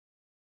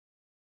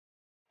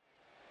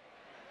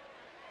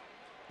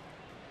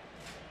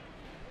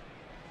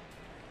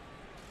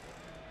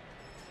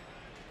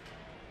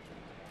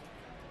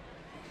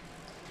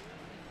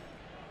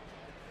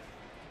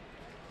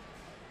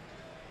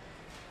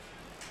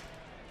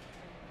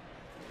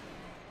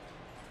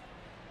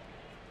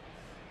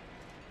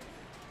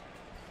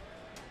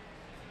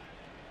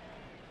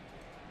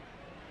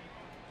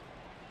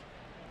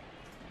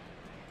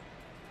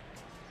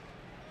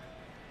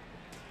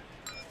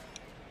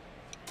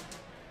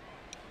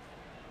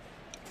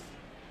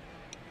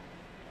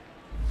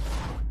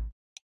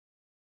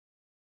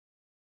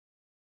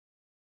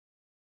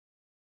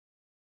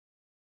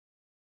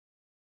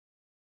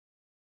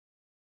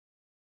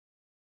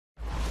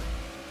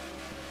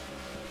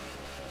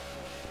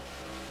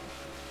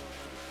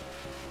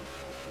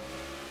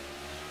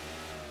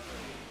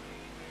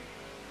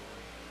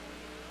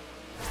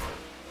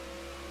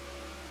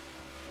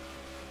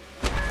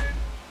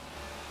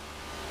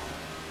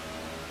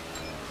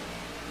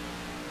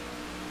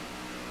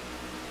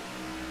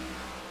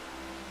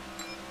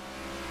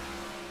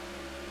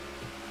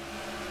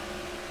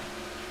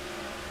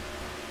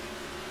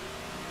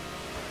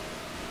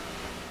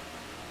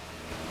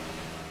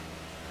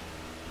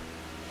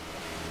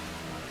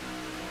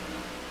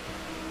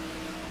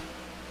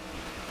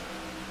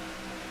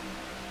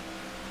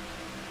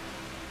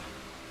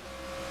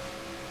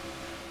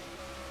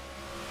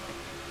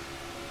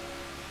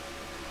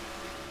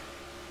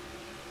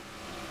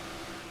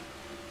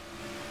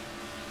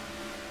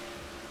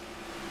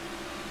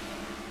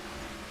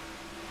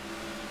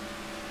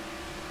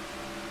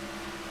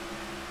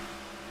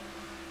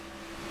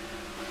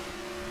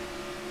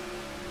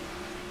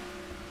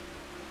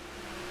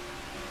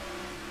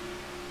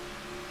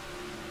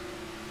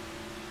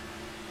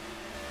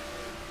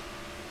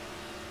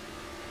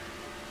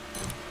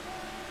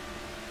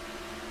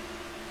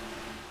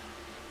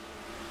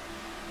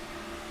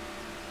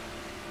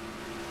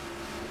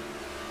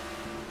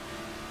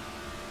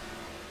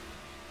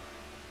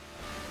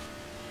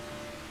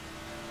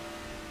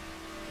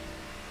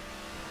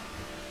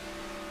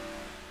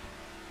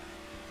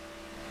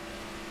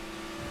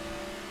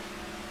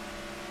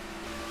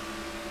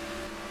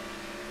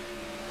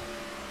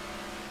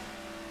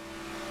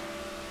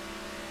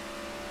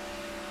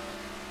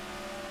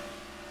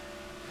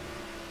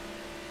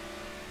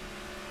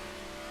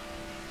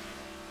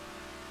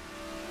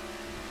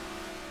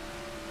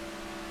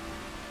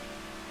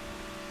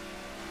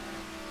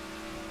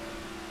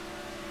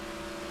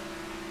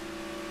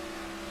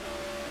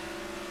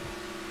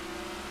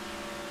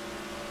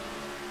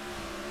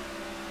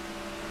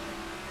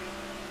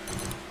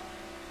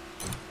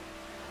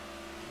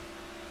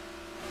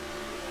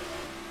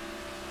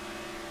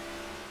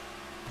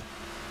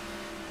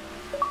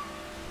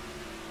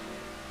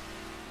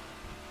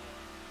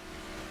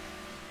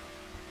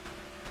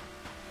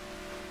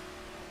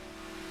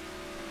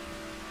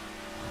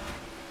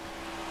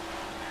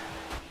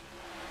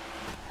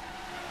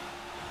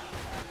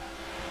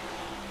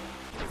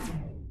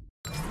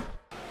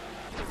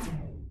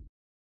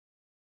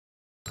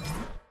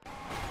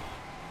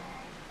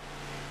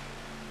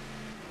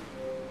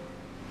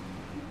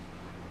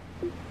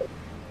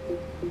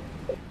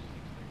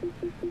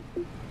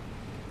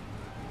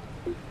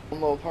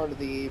little part of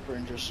the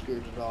apron just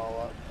screwed it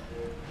all up.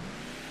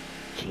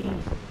 Jeez. I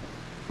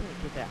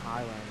didn't get that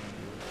high line.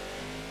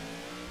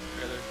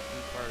 Yeah, there's 2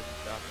 cars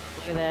stopping.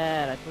 Look at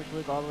that, I pushed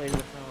Luke all the way to the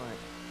front.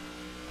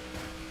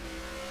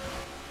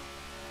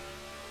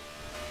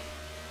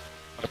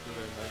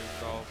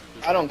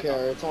 I don't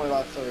care, it's only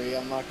about 30.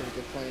 I'm not gonna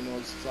complain when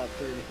it's about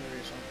 33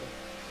 or something.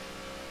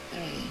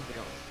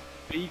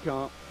 B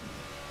comp.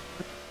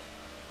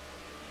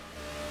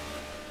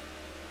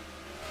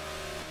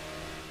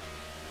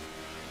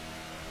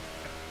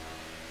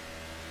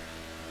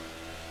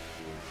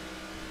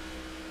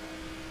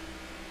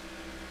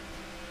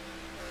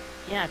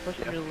 Yeah, I pushed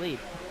him to the lead.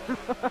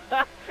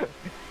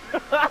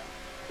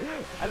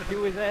 I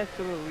threw his ass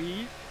to the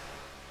lead.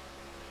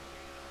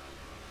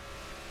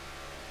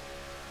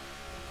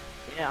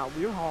 Yeah,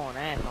 we were hauling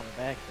ass on the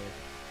back there.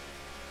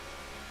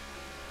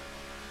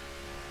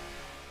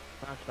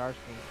 Now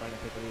Starscream so I can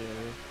take the lead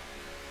over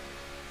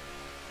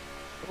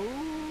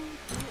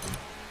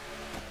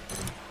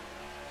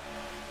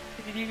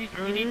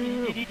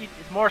here.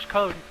 It's Morse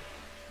code.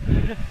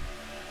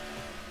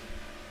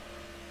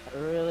 I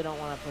really don't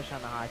want to push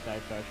on the high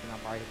side, Starscream.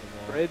 I'm right at the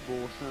wall. Red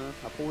Bull, son.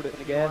 I poured it in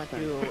the gas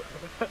tank.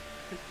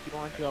 If you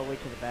want to, I'll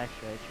wait to the back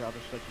stretch, or I'll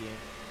just switch you in.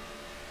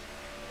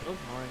 Oh,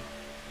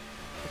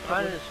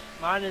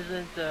 Mine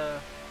isn't the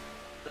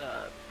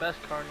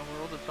best car in the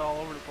world. It's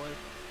all over the place.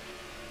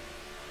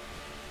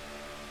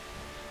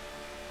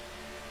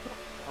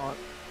 Oh,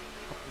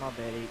 my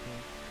bad, 18.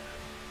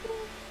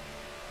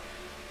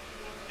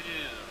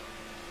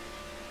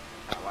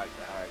 I like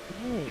the high.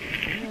 Hey,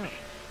 damn.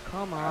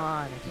 Come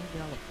on, I can't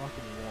get on the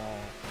fucking wall.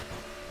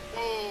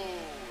 Oh,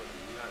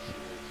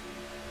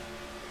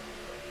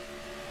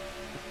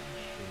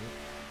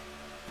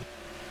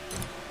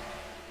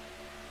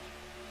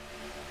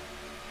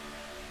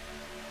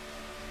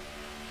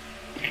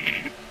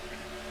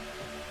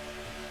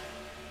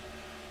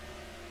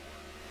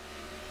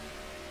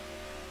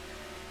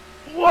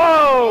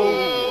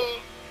 Whoa!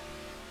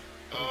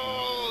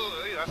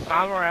 Oh,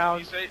 I'm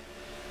around.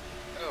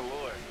 Oh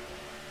Lord.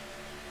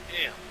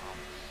 Damn.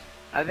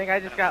 I think I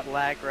just got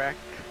lag wrecked.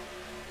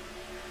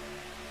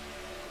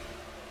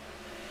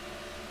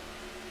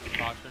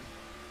 Caution.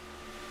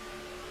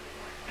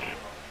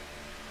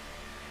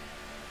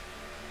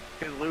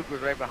 Because Luke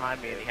was right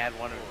behind me and he had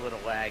one of his little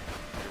lags.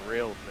 It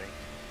reeled me.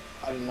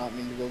 I did not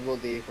mean to go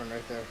the apron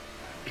right there.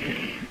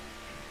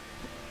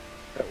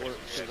 That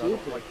works. I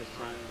don't like the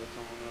sign that's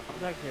on there.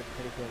 It's actually a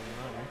pretty good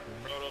run, actually.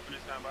 Roll up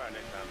next time by,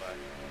 next time by.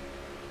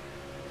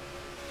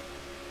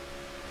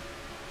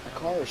 The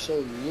car is so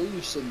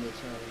loose in the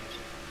turns.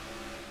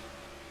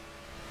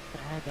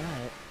 I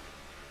got it.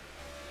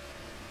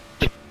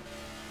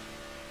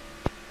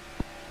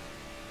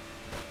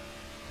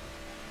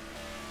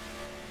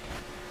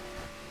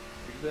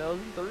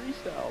 $2003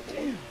 style,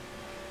 boy.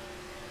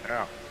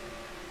 Yeah.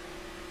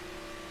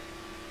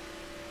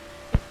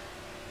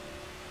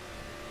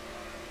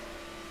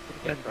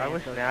 I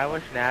wish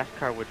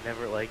NASCAR would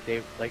never like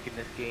in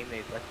this game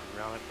they'd let you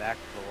round back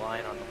to the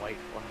line on the white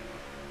flag.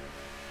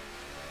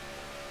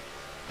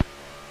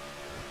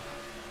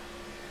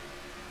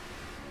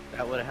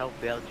 That would have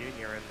helped Dale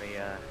Jr. in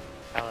the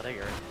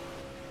Talladega.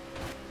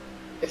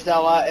 If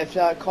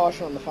that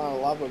caution on the final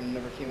lap would have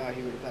never came out,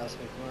 he would have passed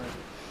McLaren.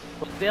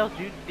 Well,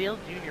 Dale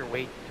Jr.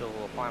 waits till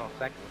the final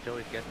second, which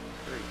always gets him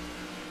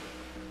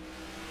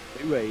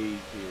through. New age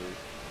is.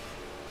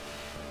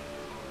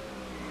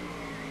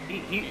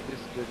 He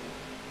just didn't.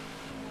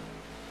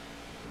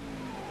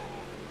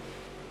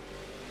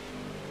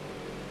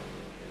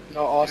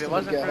 No, Austin would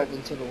wasn't get for- help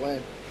into the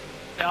lane.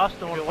 Yeah,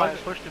 Austin would If it have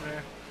wasn't- pushed him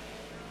there.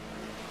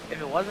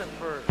 if it wasn't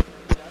for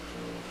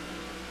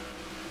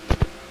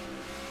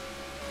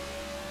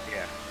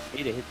yeah.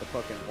 He'd have hit the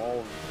fucking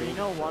wall. But you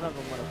know one of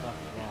them would have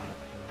fucking won.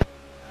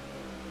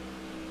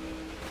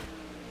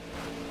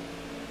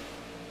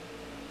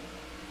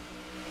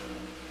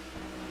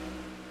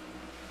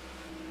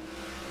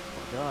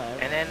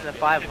 And then the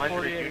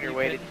 500 Junior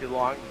waited too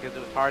long because it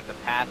was hard to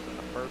pass in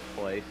the first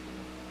place.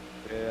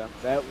 Yeah,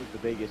 that was the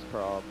biggest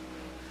problem.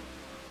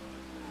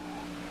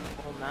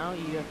 Well, now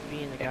you have to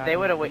be in the If they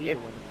would have,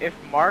 if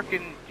Mark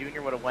and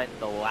Junior would have went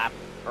the lap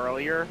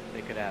earlier,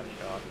 they could have a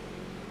shot.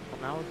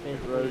 Well, now it's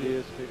The road basically...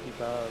 is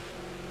 55.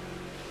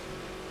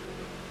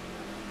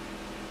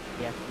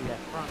 You have to be that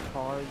front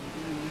car, you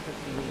have to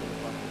be in the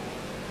fucking...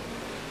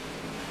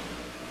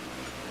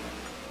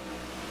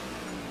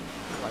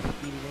 Like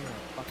speed it in or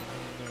fucking hang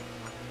in.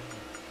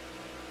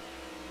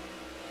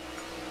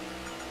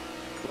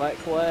 Black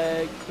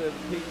flag,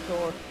 17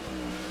 car.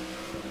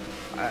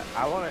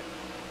 I want to.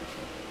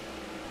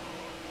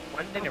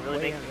 One thing that really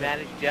makes me mad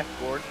is Jeff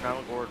Gordon. I'm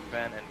a Gordon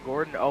fan, and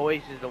Gordon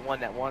always is the one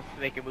that wants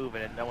to make a move,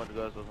 and no one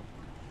goes with him.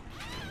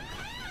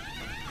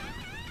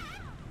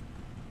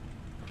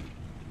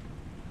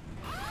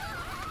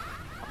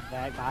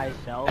 Back by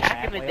himself.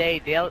 Back in the day,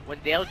 when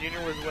Dale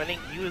Jr. was winning,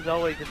 he was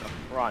always in the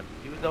front.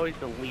 He was always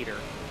the leader.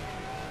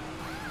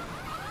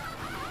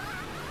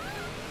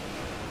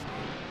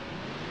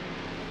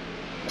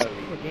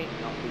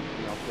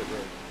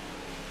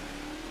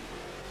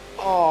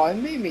 Oh, it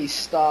made me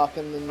stop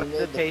and then What's the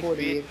made the pace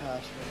 48 speed?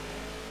 pass me.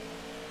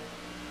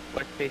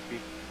 What's pace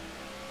speed?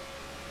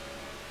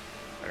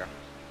 There.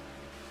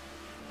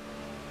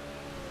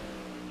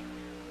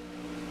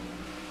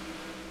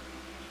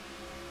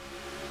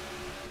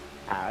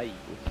 Aye.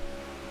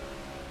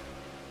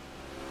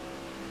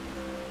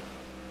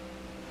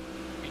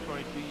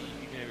 B-22,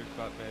 you can have your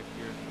spot back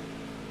here.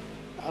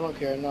 I don't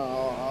care. No,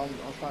 I'll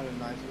find a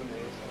nice one.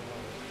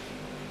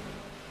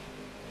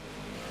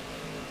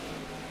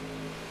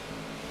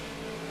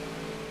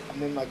 I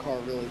made my car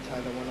really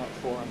tight. I went up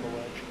 4 on the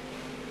wedge.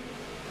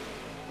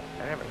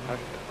 I never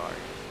touched the car.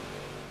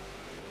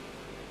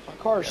 My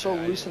car is so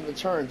Yeah, loose in the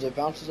turns, it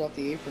bounces off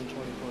the apron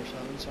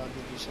 24/7, so I have to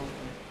do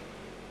something.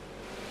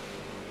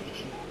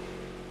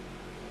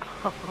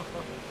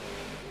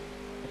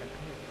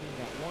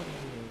 That one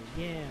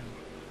here,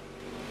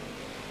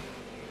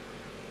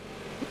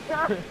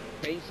 yeah.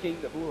 Paint scheme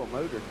that blew a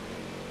motor.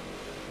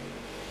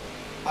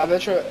 I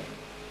bet you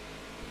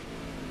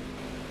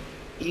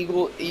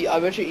I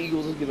bet you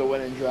Eagles is gonna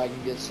win and Dragon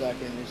gets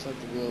second. It's like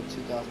the real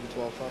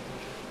 2012 fucking.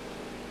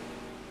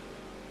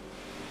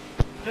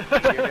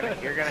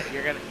 You're gonna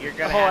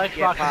The whole have to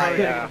get Xbox by. motor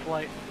taking a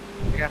flight.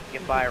 You're gonna have to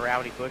get by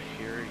Rowdy Bush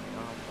here.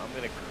 I'm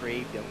gonna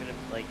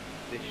like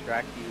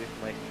distract you with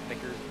my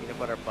Snickers peanut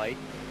butter bite.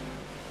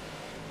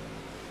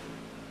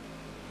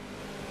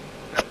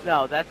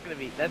 No,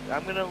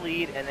 I'm gonna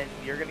lead, and then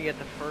you're gonna get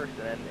the first,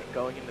 and then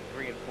going into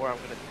 3 and 4, I'm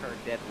gonna turn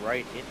dead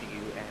right into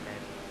you, and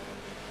then.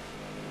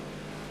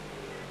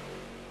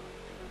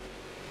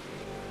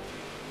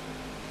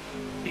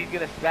 He's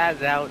gonna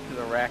spaz out to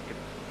the wreck and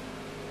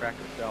wreck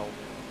himself.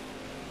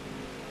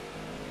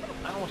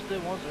 I almost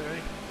did once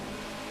already.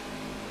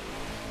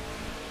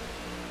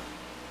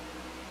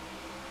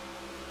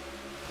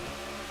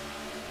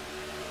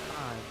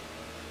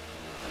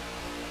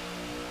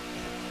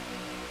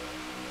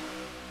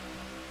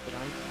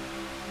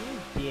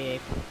 You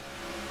dick.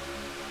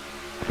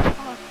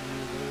 Fuck you,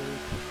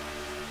 Luke.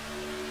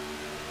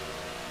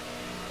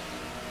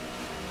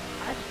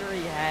 I sure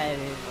he had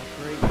him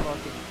a great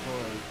fucking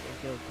choice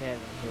until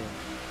Kevin hit.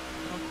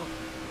 Don't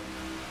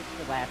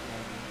fucking laughing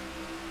at me.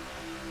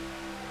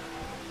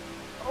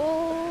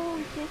 Oh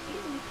shit, he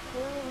was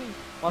early.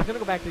 Well, I was gonna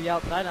go back to the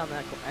outside on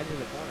that edge of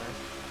the corner.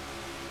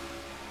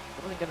 I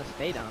wasn't gonna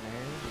stay down there. I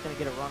was just gonna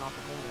get a run off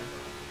the corner.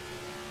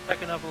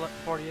 Picking up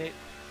 48.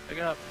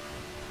 Picking up.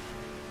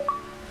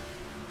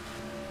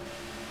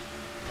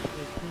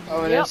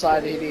 Oh, and Yep.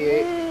 inside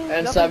 88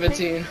 and Nothing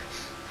 17.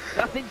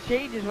 Nothing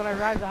changes when I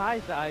ride the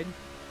high side.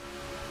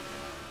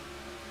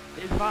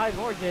 It's 5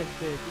 or just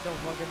 6, you don't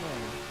fucking know.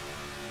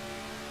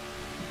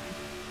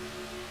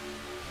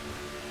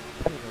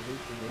 I'm gonna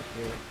lose in this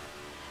shit.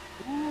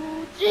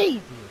 Ooh,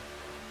 Jesus!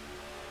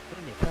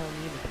 When they tell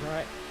me in the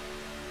front.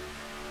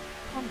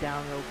 Calm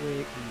down real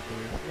quick,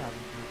 Jesus. You gotta do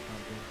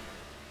something.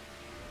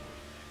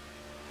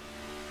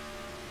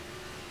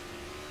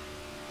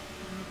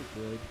 You'll be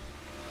good.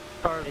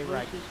 Car Stay loose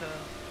right. as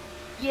hell.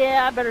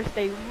 Yeah, I better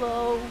stay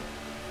low.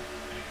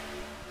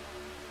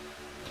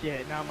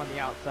 Shit, now I'm on the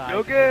outside.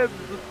 Go Gibbs!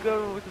 Let's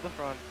go to the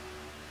front.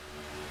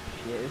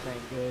 Shit, this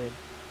ain't good.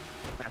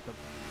 That's a...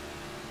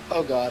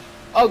 Oh god.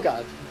 Oh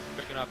god.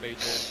 Picking up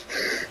AJ.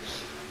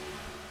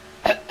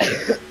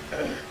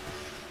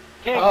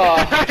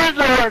 There's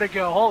nowhere to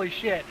go. Holy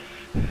shit.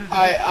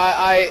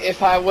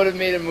 If I would have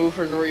made a move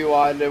for the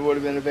rewind, it would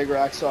have been a big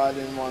wreck, so I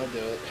didn't want to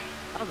do it.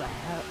 How the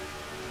hell?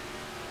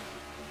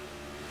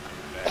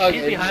 Okay.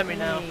 He's behind me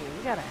now. Dang,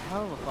 we got a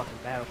hell of a fucking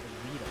battle for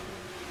Vito.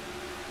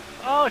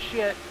 Oh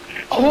shit.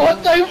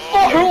 What the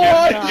fuck?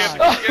 What?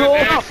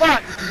 Oh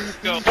fuck.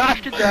 Go.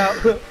 Dodged it out.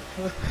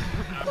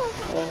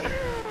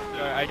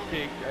 Sorry, I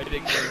take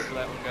credit for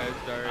that one, guys.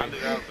 I Sorry. knew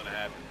that was gonna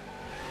happen.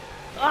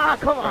 Ah,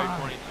 come Sorry, on.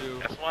 22.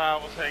 That's why I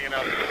was hanging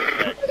out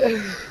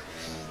there.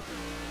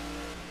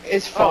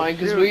 It's fine,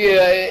 because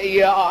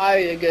I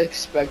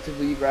expect to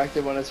be wrecked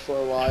when it's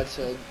 4 wide,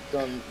 so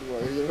don't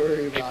worry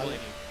Hey, about it.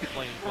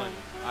 Blaney.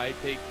 I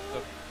take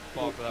the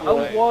fall for that I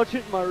was one.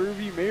 watching my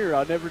rearview mirror.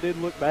 I never did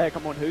look back.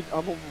 I'm on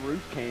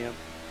roof cam.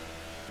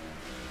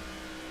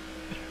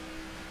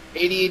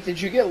 88, did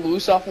you get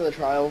loose off of the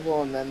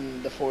tri-oval and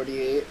then the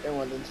 48 and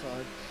went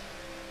inside?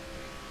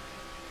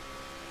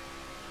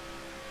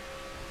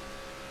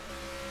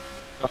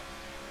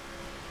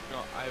 No,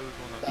 I was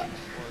on the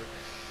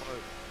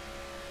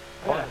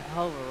What a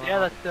hell of a run.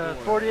 Yeah, that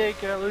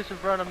 48 got loose in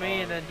front of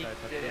me, and then he.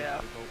 Gotta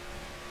Yeah.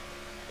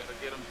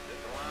 Get him in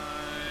the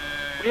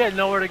line. We had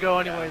nowhere to go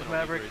anyways, I'm on the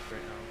Maverick. race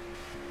right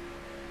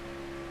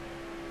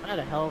now. I had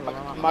a hell of a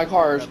run. My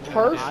car is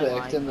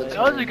perfect in the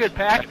That was a good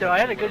pack, though. I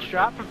had a good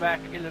shot from back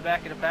in the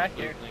back of the pack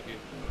here. Thank you.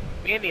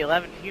 Me and the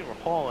 11 team were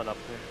hauling up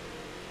there.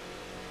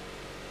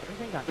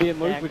 Everything got Me and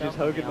Luke stacked were just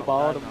up on hugging the outside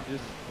bottom, now.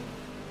 just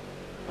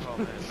Oh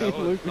man, Me that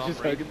and Luke was some just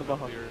hugging racing the up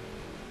bottom. here.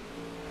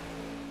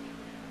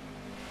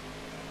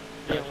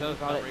 Yeah, Yeah, when that you was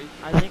got some it, racing.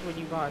 I think when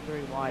you got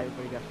 3 wide,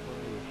 everybody got screwed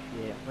as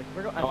shit. Like,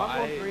 if Oh,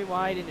 I'm going 3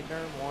 wide into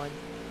turn 1,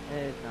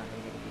 it's not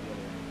gonna get a good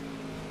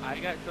I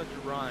got such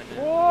a run. And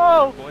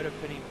Whoa! to avoid a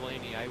pinning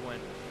Blaney, I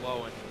went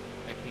slow and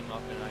I came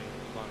nothing. I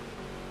just want.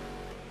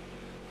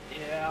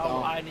 Yeah,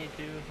 Oh. I need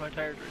to. My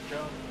tires are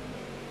junk.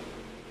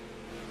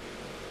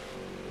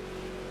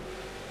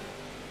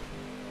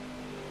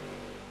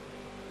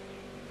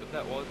 If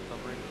that was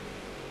summary.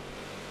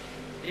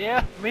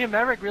 Yeah, me and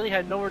Maverick really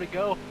had nowhere to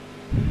go.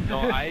 No,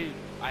 I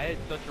had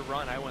such a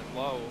run. I went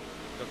low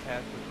to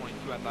pass the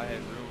 22. I thought I had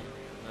room,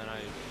 and then I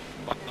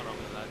bucked on them,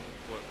 and that's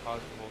what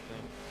caused the whole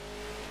thing.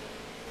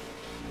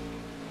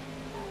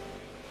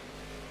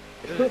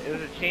 It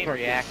was a chain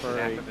Fucking reaction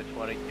furry. after the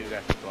 22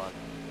 got spun.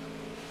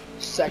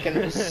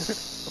 Second.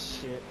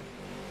 Shit.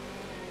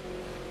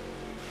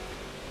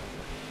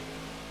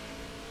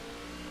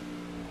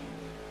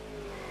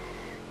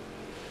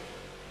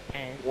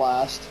 And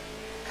Last.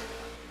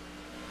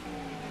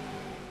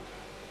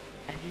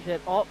 as you said,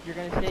 oh, you're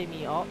gonna save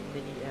me, oh, and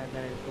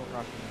then I just go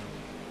across the mountain.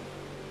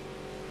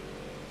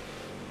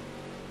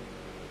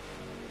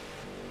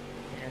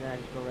 And then I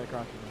just go right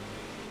across the mountain.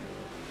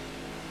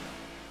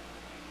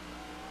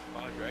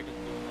 Wow, Dragon's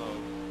doing low.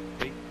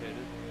 Big hit, isn't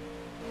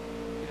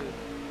he?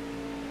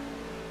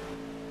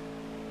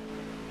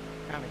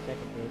 Got my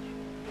second bitch.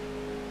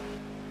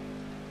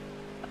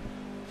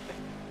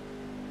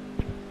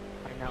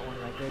 I got one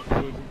of my good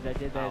decisions. I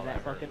did that in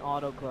that fucking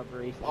auto club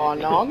race. Oh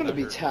no, I'm gonna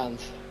be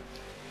 10th.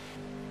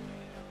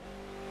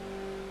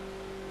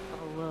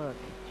 Oh look,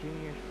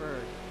 juniors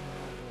first.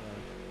 Oh boy.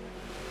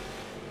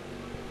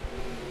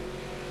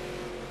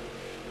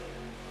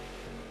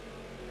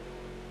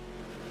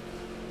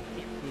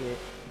 Can't see it.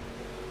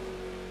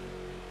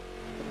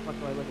 What the fuck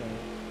do I look at?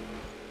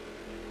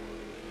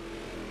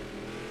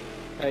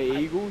 Hey,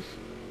 Eagles.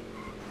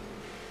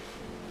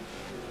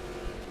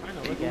 I'm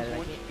trying to look at Eagles, it. I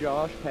once can't.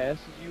 Josh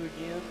passes you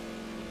again,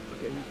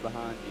 look at who's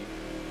behind you.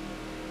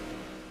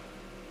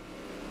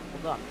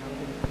 Hold up. I'm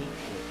looking at the pink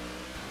shit.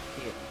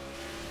 See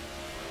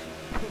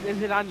it.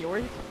 Is it on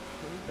yours?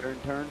 They're in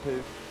turn 2.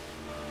 Okay.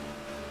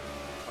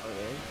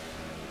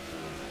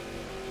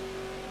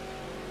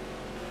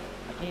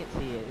 I can't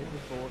see it. This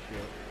is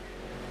bullshit.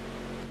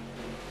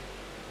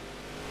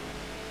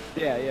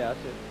 Yeah, I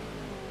said.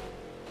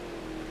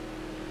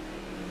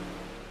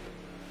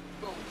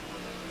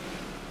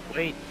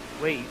 Wait,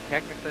 you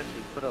technically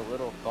put a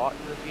little thought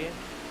in this game?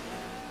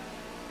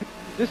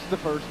 This is the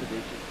first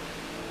edition.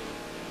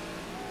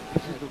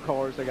 This is the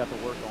cars I got to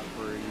work on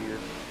for a year.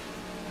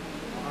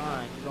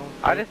 Fine, you don't.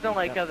 I just don't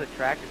like how the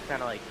track is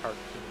kind of like cartoony.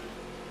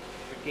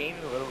 The game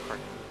is a little cartoony.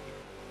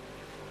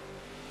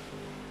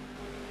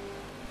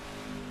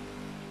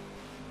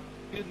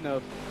 Good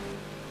enough.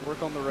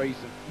 Work on the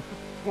racing.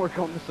 Work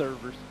on the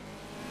servers.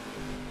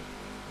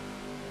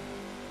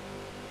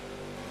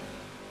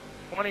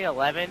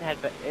 2011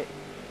 had been,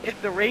 if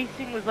the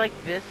racing was like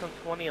this on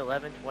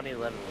 2011,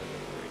 2011 was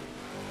great.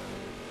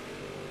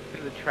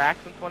 Because the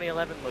tracks in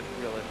 2011 looked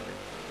realistic.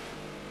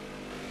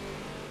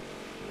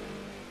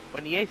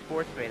 When EA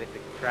Sports made it, the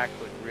tracks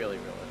looked really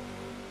realistic.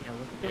 Yeah,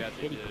 look at Yeah, those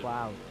they shitty did.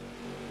 clouds.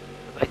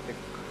 Like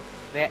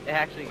they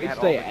actually At least had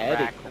all they the added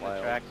tracks and the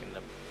clouds. tracks in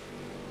them.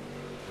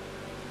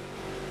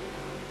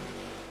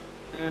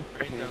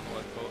 Right down the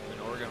West Coast in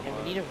Oregon. And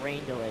we need a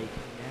rain delay.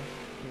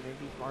 Can they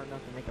be smart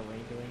enough to make a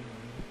rain delay?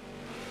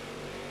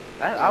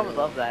 I would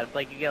love that. If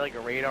like you get like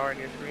a radar on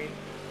your screen.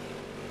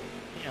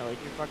 Yeah,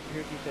 like your fucking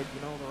crew said,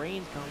 you know, the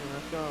rain's coming,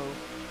 let's go.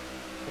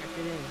 Check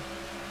it in.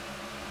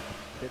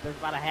 Said there's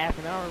about a half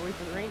an hour wait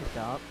for the rain to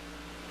stop.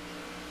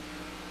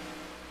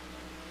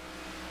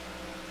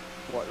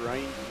 What,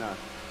 rain? No.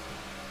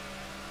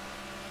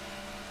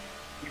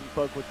 You can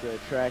fuck with the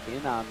track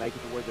and I make it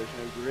to where there's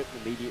no grip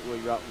immediately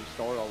right when you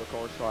start. All the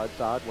cars slide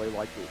sideways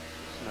like it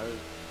snows.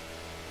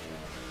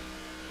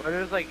 But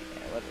it was like,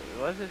 what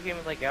was this game? It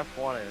was like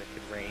F1 and it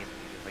could rain. You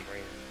just like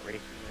race in rain.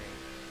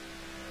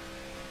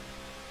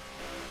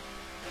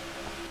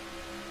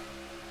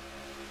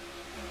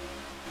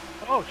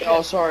 Oh shit.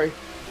 Oh, sorry.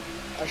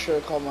 I should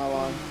have called my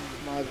line.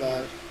 My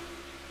bad.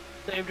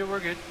 Saved it, we're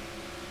good.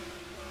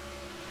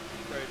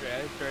 Right,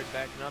 I started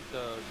backing up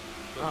the.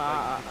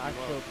 I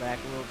slowed back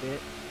a little bit.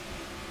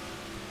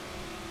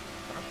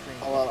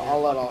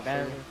 I'll let off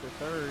Better here. than the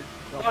third.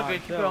 So Oh, by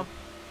good, keep himself. going.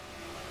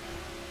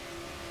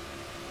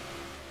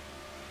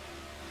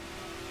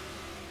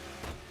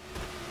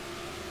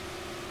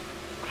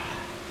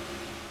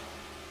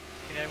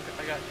 Yeah,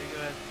 I got you, go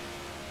ahead.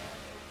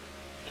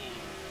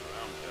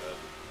 I'm dead.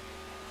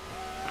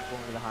 I'm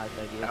going to the high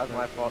side. That was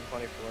my fault,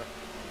 24.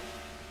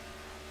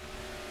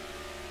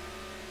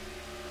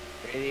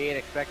 88,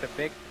 expect a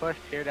big push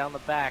here down the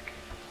back.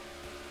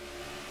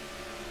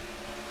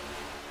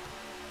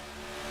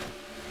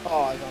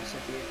 Oh, I got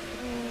something.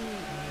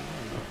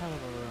 Hell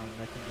of a run.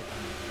 I can get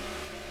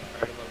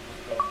that. Alright,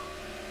 let's go.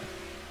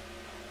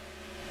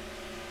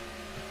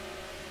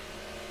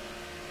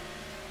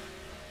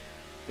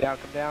 Down,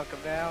 come down,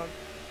 come down.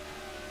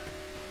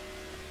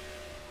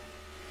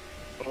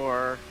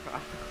 Or...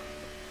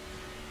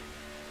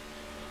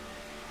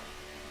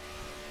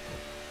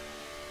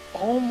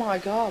 Oh my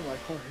god, my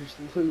car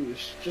is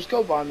loose. Just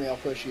go by me, I'll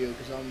push you,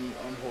 because I'm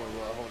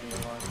horrible at holding your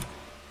line.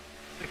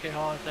 Okay,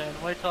 hold on a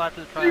second. Wait till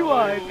after the trial.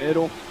 Rewind.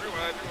 Middle.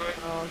 Rewind.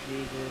 Oh,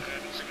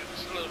 Jesus.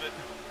 a little bit.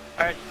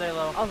 Alright, stay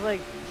low. I was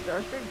like,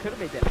 Starscream could have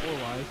made that 4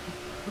 wide.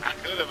 I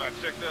could have. I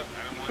checked up.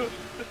 I didn't want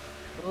to.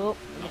 Oh,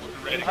 I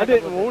wasn't ready. I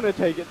didn't want to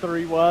take it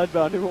 3 wide,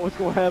 but I knew what was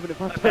going to happen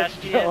if I touched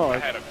I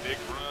Josh. had a big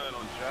run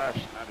on Josh,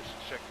 and I just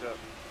checked up.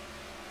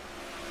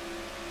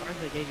 Ours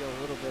they gave you a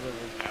little bit of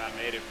a... And I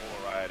made it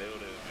 4 wide. It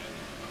would have been.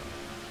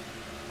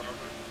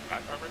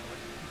 Carver?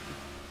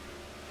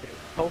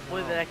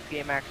 Hopefully the next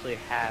game actually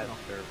has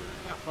servers.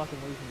 I'm not fucking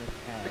losing this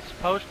It's pass.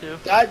 supposed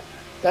to.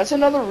 That's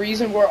another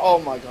reason where, oh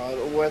my god,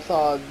 with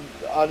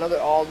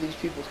all these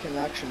people's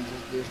connections,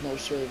 there's no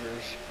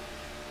servers.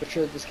 But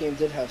sure, if this game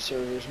did have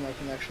servers, my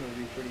connection would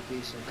be pretty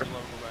decent.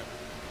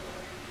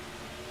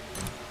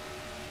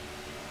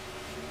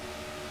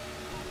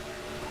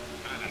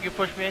 You can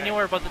push me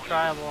anywhere but the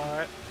tribal,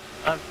 alright?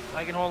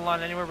 I can hold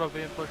on anywhere but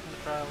being pushed in the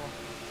tribal.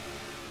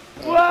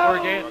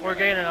 We're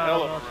gaining on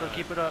them though, so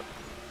keep it up.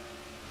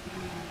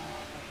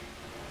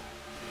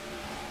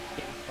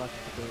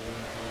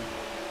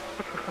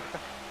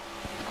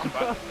 I'm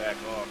about to back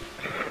off.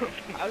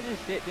 I was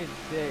just sitting in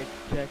 6,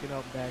 checking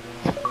up and back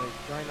around, like,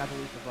 trying not to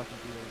lose the fucking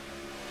field.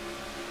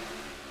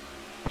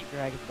 Keep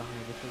dragons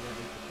behind us, we won't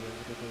lose the field.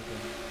 We'll do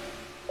it.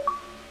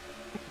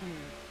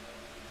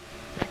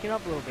 Checking up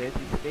a little bit, so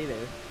you stay there.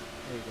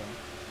 There you go.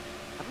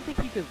 I don't think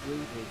you could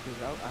lose it, because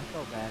I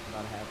felt bad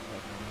about half a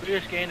second. We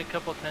just gained a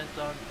couple tenths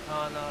on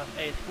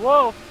 8th.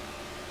 Whoa!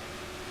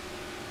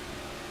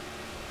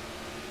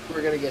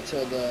 We're gonna get to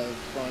the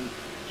front.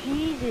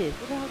 Jesus,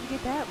 where the hell did you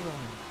get that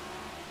run?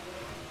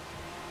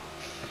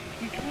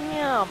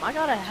 Damn, I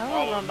got a hell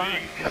of a run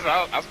behind. Because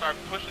I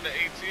started pushing the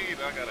 18.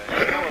 I got a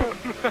hell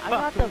of I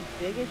got the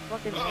biggest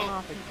fucking run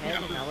off the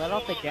 10, and I let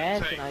off the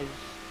gas, and I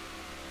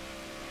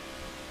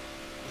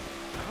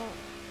don't,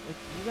 like,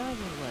 you guys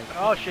are like...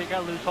 Oh shit,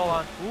 got loose, hold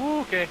on. Ooh,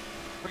 okay.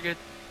 We're good.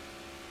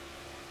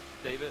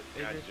 Save it.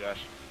 Nice,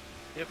 Josh.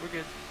 Yep, we're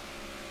good.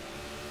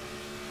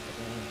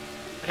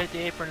 I hit the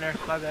apron there,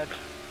 my bad.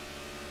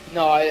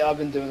 No, I've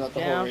been doing that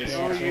the whole Down, race.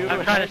 down.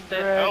 I'm trying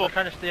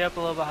to stay up a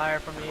little bit higher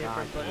from the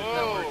apron, but it's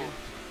not working.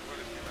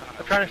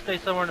 I'm trying to stay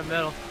somewhere in the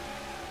middle.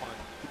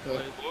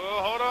 Okay.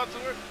 Whoa, hold on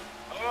to it.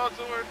 Hold on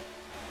to it.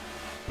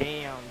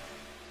 Damn.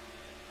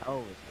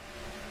 Oh,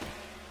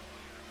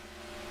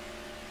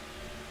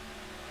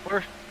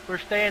 We're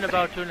staying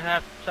about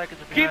 2.5 seconds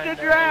behind. Keep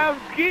the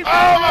drafts! Keep the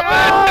Oh, my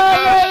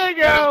bad. There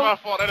we That is go! my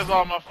fault. That is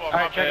all my fault.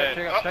 Alright, My check bad. it,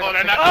 check it, check Oh, it,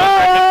 they're check not.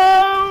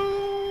 Oh,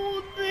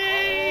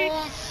 Oh,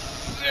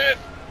 shit.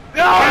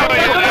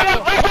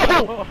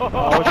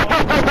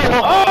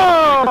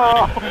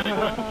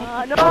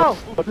 no!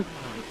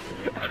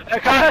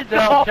 Check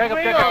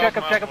him, check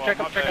him, check him, check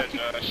him, My check bad, him.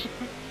 Josh.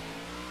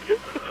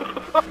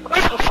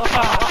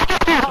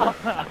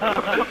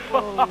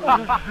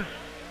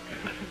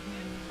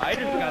 I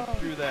just got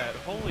through that.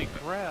 Holy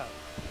crap.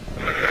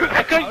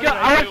 I couldn't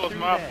get. It was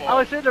my fault. I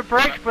was hitting the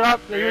brakes, but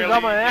he was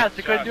on my Barely ass.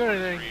 hit I couldn't do Josh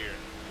anything.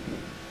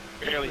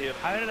 rear. Barely hit.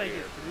 How did I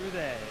get through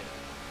that?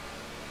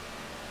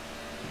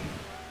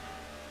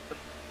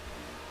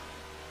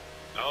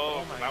 No,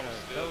 Oh my I was God,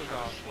 still that was trying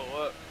to awesome.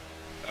 slow up.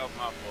 That was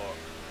my fault.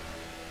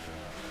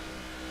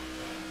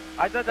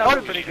 I thought that was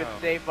a pretty good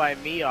save by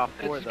me off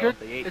 4 It's though. good.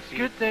 The 8 It's a feet.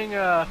 good thing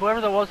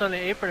whoever that was on the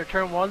apron at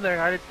turn 1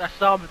 there. I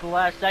saw him at the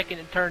last second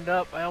and turned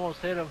up. I almost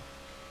hit him.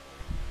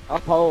 I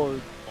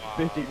followed Wow.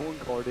 51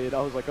 car did.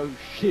 I was like, oh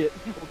shit.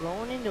 We're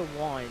going into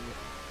 1.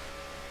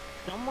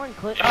 Someone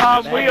clip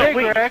We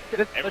me. correct.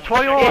 The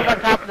 21 was on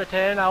top of the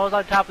 10. I was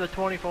on top of the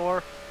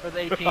 24 or the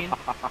 18.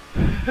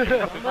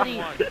 Somebody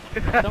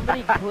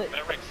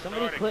That Rick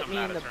somebody started clip coming me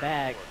out in of the turn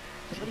back. 4.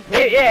 Somebody clip me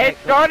in the It back.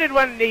 started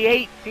when the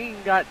 18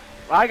 got.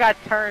 I got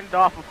turned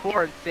off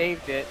before and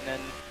saved it, and then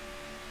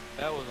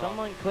That was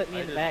Someone awesome. clipped me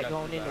I in the just back got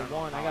going through into that.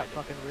 1. I Oh, got did.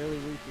 fucking really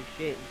loose as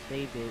shit and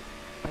saved it.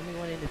 Then we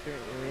went into 3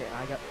 and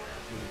I got...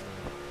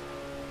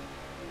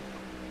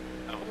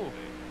 Oh.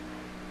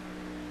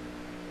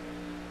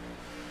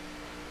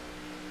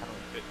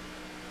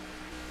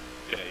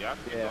 Yeah, y'all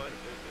can Yeah. go ahead.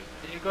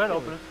 You go ahead,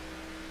 open it.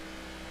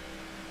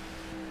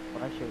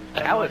 Well, that shit was...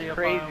 that was Audio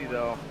crazy file.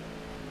 though.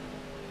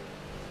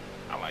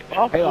 I like that.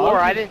 Off Hey, I 4, was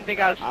I just- didn't think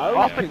I was. I was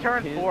Off of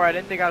turn content. 4, I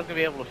didn't think I was gonna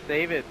be able to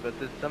save it, but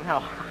then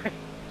somehow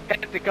I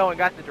had to go and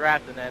got the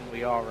draft, and then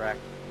we all wrecked.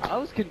 I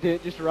was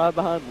content just to ride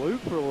behind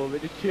Luke for a little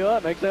bit, just chill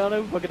out. Next thing I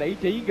know, fucking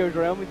 18 goes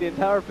around with the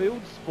entire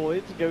field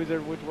splits and goes every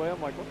which way.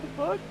 I'm like, what the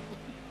fuck?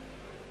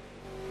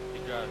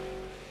 Hey, Josh.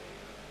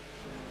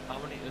 How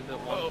many is it?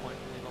 1 point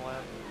in the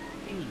last?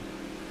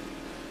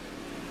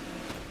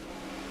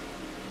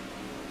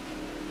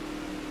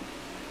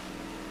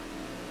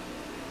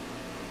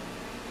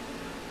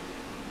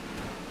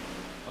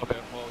 Okay,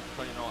 well, just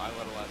so you know, I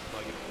let a last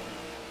plug it.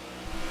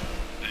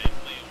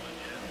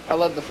 I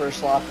led the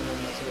first lap and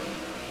then that's it.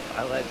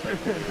 I led for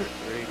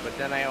 3, but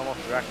then I almost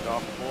wrecked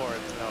off 4,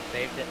 and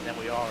saved it, and then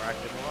we all wrecked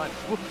and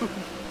won.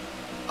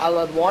 I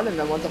led 1 and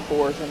then went to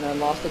 4th and then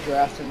lost the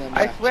draft and then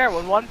I wrecked. swear,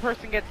 when one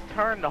person gets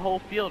turned, the whole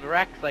field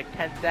wrecks like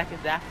 10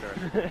 seconds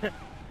after.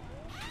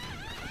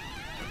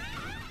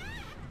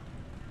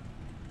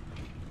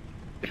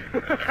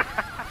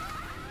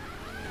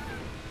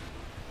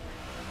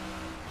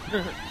 You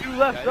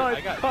left I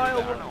side, got Kyle.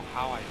 I don't know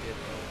how I did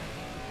though.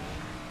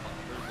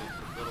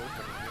 There's a little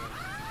open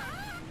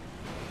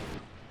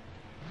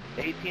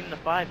again.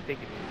 18-5,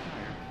 taking me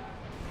higher.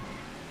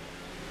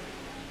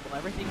 Well,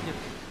 everything just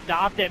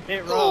stopped at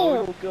pit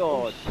road. Oh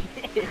god.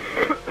 Shit.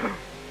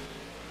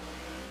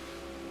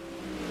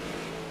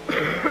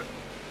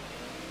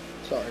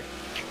 Sorry.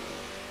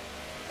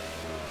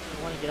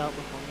 You want to get out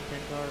before me, 10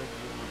 car, or do you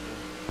want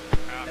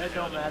to? That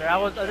don't matter. I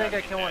think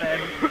I can want to add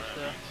you, so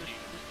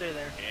just stay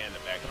there. And the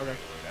back straightaway,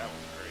 that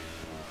was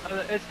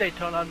crazy. It's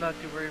Daytona. I'm not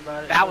too worried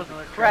about it. That was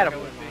Another track I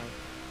incredible. would be.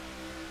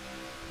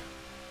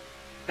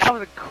 That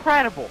was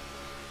incredible.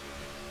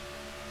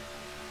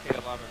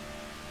 8-11.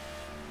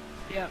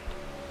 Yeah.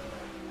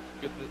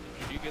 Did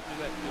you get through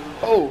that too?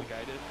 Oh. Like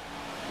I did?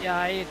 Yeah,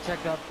 I had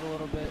checked up a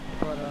little bit,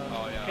 but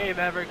Oh yeah. Hey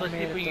Maverick, let's see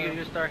made if we it can get through.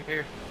 you to start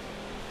here.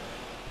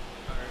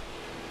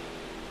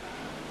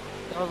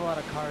 there was a lot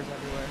of cars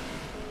everywhere.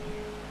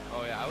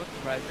 Oh yeah, I was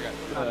surprised I got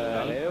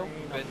hell?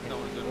 Bet no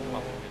one didn't come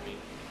up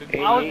and hit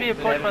me. I was being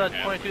pushed by the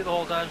 22 the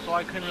whole time, so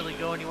I couldn't really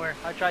go anywhere.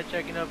 I tried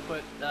checking up,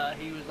 but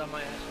he was on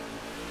my ass.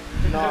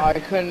 No, I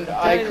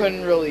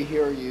couldn't really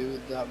hear you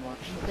that much.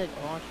 She said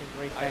launch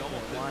and race I back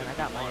almost to the line. I did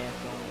got my one. ass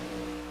going.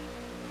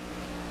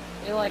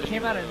 It like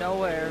came out of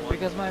nowhere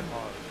because my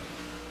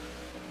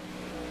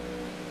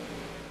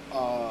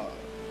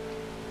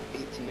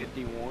 18.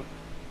 51.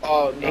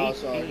 Oh, no,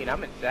 sorry. 18,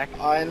 I'm in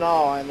second. I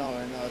know. I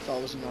thought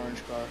it was an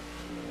orange car.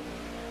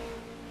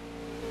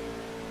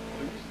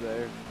 Who's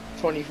there?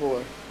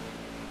 24.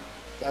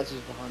 That's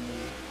just behind me.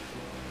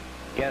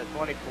 Yeah,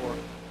 24.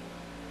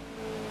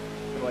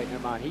 Wait,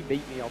 never mind. He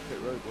beat me off pit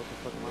road. What the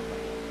fuck am I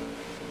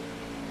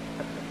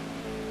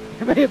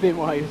thinking? It may have been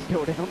why he was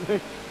still down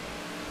there.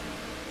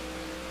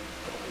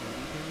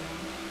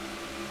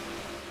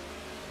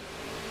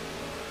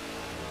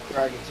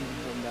 Drag it so you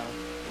can come down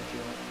if you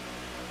want.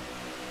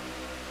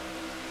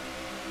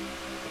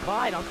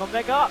 Clyde, I'll come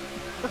back up.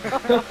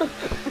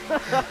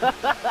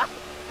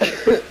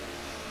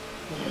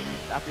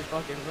 Stop your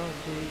fucking run,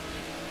 G.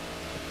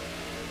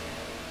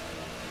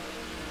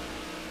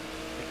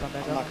 Come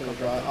back I'm up. not gonna come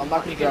drive. back I'm up.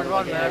 not You gonna can drive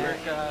run, like a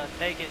Maverick.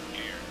 Take it.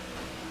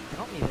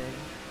 Help me then.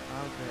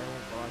 I don't care. I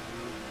won't bother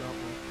you. Help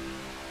me.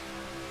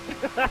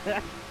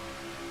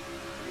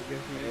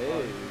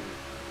 Hey.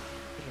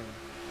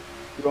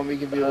 You want me to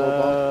give you a little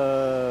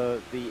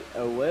bump? The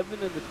 11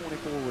 and the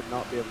 24 would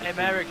not be able to Hey see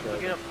Maverick, each if we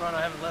other. get up front,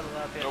 I haven't leveled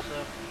up yet, Nope.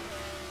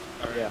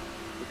 so. Yeah,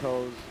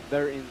 because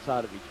they're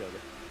inside of each other.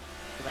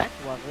 So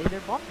that's lovely. They're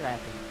bump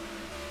tracking.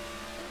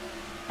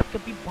 It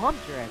could be bump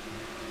tracking.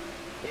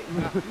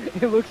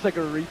 It looks like a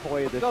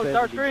replay of the Go,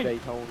 start 70s three.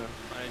 Daytona.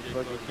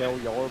 Fucking Kel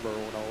Yarborough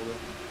and all that.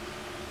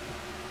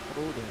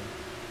 Oh, damn.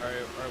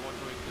 Alright, one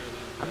point clear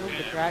I then. moved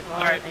the track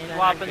line. Alright, and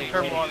swap I in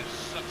turn one.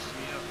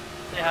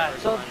 Say hi.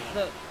 So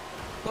the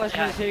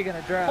question is, who you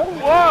gonna drive?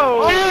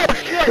 Whoa!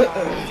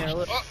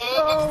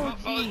 Oh,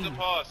 Pause the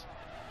pause.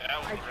 That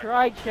was I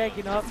tried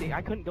checking up.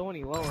 I couldn't go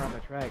any lower on the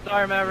track.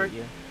 Sorry, Maverick.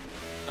 Yeah.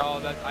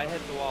 Oh, I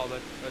hit the wall.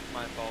 That's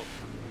my fault.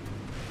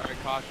 Alright,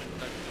 caution.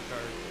 Next to the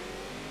car.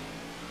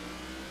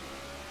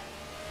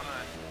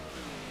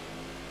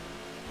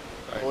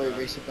 Oh, wait,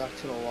 race it back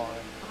to the line.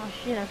 Oh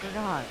shit, I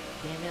forgot.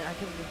 Damn it, I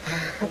couldn't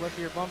just pull up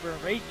to your bumper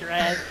and race your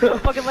ass.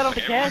 Don't fucking let off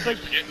the gas like.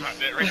 Getting about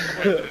that right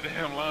to the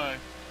damn line.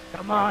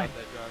 Come on.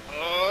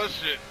 Oh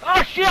shit.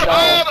 Oh shit!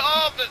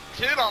 Oh, the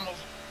 10 almost.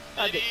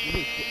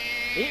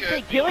 He didn't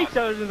say kill each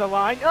other to the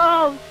line.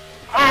 Oh!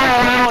 Oh,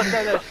 I almost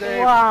said that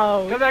save.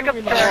 Wow. Come back up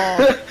give the me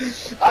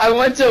the ball. I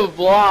went to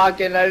block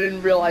and I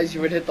didn't realize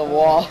you would hit the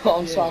wall.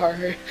 I'm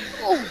sorry.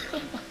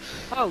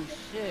 Oh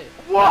shit!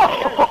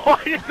 Whoa!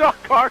 I just saw a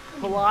car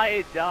fly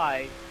and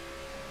die.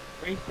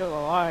 Race to the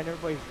line,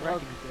 everybody's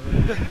wrecking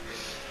each other.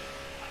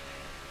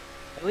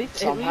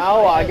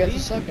 Somehow I get the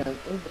second.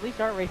 At least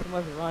our racing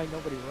wasn't right,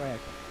 nobody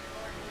wrecked.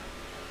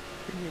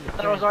 I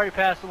thought I was already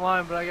past the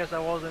line, but I guess I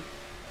wasn't.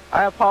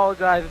 I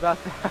apologize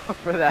about that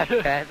for that,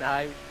 Ben.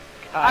 I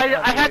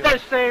had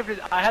those saved.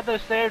 I had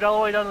those saved all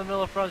the way down to the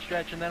middle of the front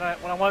stretch, and then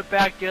when I went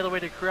back the other way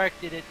to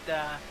correct it, it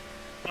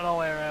went all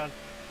the way around.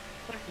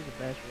 This is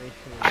the best race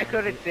to I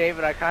couldn't save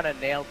it. I kind of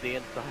nailed the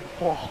inside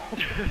wall.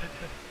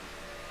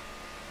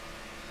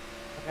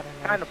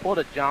 Kind of pulled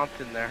a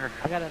Johnson there.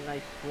 I got a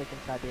nice flick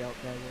inside the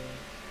outside wheel.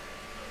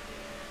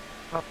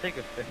 I'll take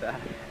a fifth out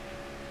of it.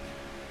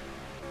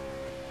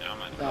 No, I'm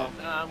not.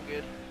 No. Nah, I'm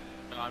good.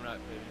 No, I'm not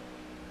pitting.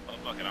 Oh,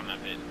 fuck it, I'm not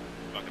hitting.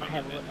 Fuck it, I I'm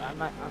have not a hitting.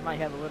 I might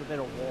have a little bit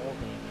of wall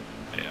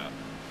damage. Yeah.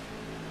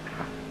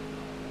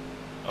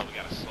 Oh, we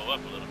gotta slow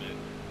up a little bit.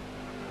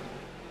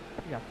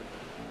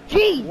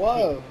 Jeez!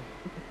 Whoa.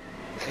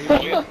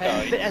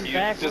 And You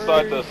just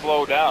like to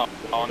slow down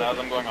on as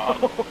I'm going on.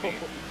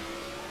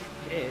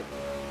 Shit.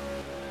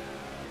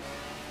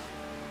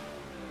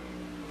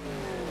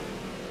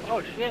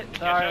 Oh shit!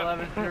 Sorry,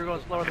 11. You were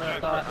going slower than I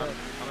thought. I'm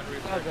gonna Oh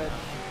restart. good.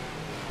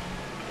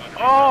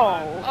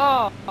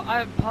 Oh! Oh,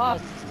 I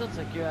paused. It still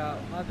took you out.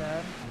 My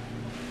bad.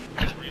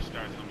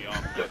 Restart's gonna be all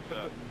fucked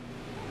up.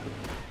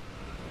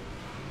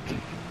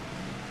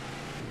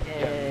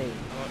 Yay.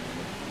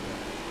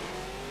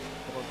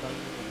 thought you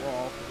hit the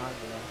wall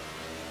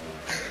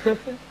from my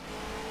wall.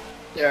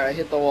 Yeah, I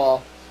hit the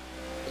wall.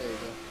 There you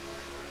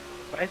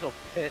go. Might as well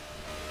pit.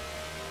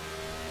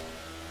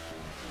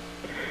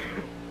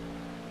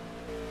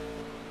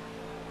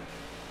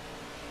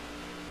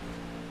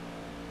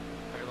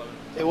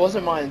 It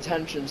wasn't my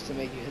intentions to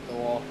make you hit the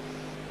wall.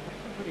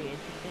 That's pretty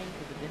interesting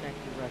because it didn't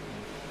actually wreck me.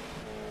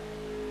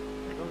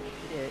 Oh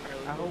shit.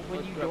 I hope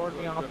when you doored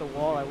me off the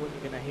wall, I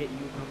wasn't gonna hit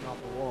you coming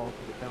off the wall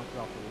because it bounced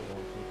off the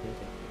wall. So it did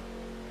it.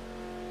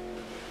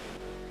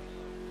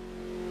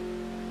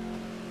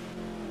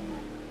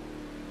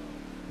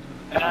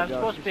 I'm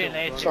supposed to be an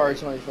eighth. Sorry,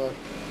 24.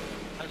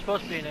 I'm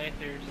supposed to be an eighth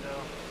here, so.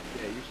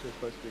 Yeah, you're still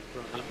supposed to be in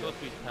front. I'm supposed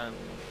to be 10.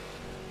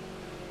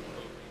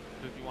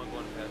 So if you want to go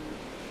on past it.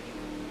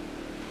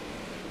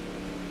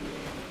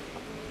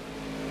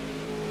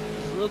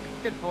 Luke,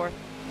 good fourth.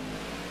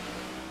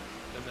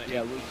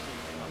 Yeah, Luke's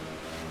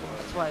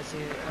That's why I see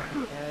it.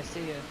 Yeah, I see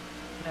an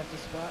empty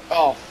spot.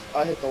 Oh,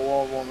 I hit the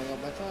wall warming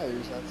up my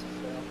tires. That's a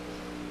fail.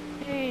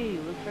 Hey,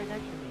 Luke's right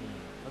next to me.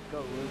 Let's go,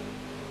 Luke.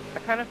 I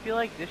kind of feel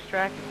like this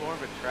track is more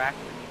of a track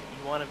where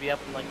you want to be up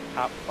in like the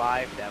top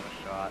 5 to have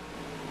a shot.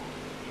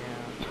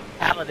 Yeah.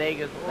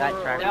 Talladega's that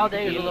track. where you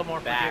Talladega's can a be little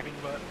more back. forgiving,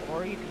 but.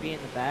 Or you could be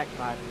in the back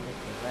 5 minutes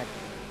and wreck.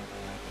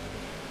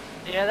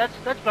 Yeah, that's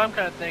what I'm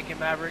kind of thinking,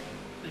 Maverick.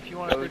 If you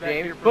want to Go, stay back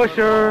James here for a little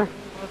Busher!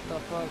 What the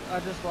fuck? I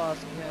just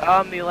lost.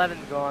 Yeah. The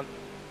 11's gone.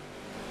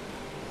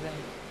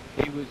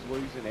 Same. He was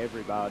losing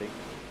everybody.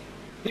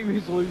 He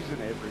was losing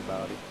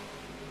everybody.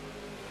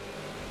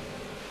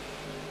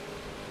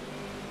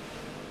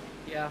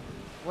 Yeah.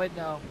 Wait,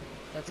 no.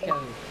 That's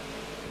Kevin.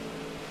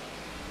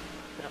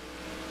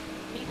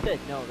 He said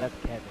no, that's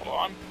Kevin. Well,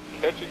 I'm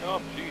catching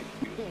up, jeez.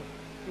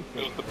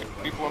 Just the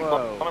people in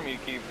Whoa. front of me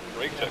keep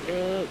brake checking.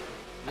 Look,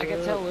 I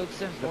can tell Luke's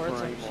in The fourth. I'm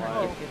frame trying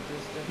line. to get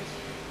distance.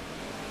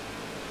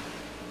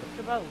 It's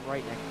about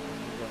right next to me.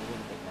 He's a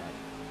little bit back.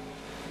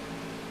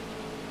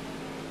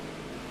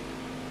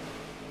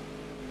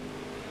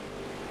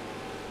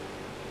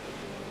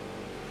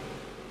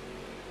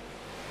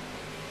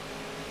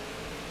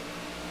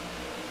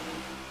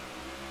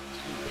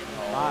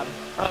 Bottom.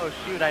 Oh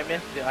shoot, I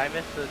missed it. I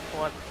missed the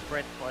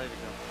sprint 20 to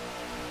go.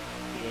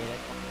 Yeah, that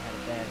fucking had a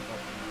bad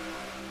fucking.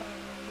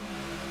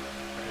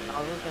 I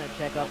was just gonna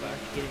check up and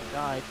get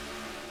inside. A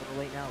little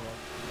late now though.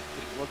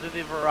 We'll do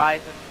the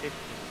Verizon 15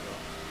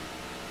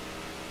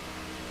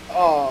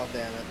 Oh,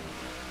 damn it.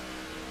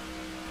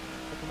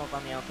 Pick him up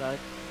on the outside.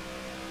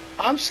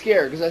 I'm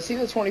scared because I see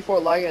the 24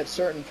 lagging at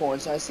certain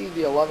points. And I see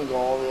the 11 go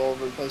all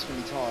over the place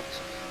when he talks.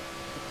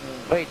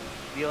 Wait,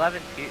 the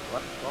 11's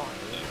gone,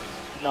 dude.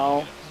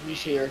 No,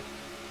 he's here.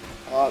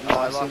 No, I I see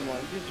lost- him one.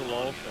 He just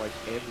lost like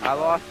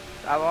everybody.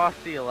 I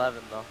lost the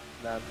 11 though.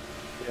 Then.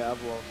 Yeah,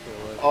 I've lost the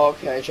 11.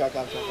 Okay, check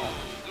out, check out.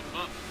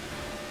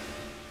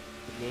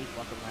 The 8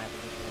 fucking lap in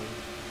this lane.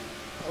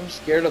 I'm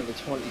scared of the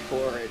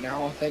 24 right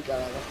now. Thank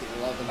God I left the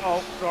 11.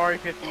 Oh, sorry,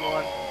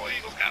 51. Oh,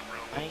 Eagles got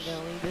real. I ain't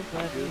gonna leave this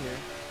lap either.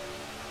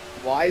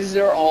 Why is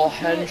there all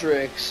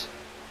Hendricks?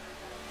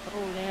 Oh,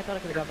 dang, I thought I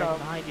could've got back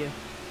behind you.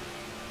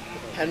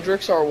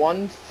 Hendricks are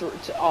 1, 3.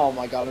 Oh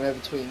my God, I'm in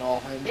between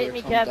all Hendricks. Hit me,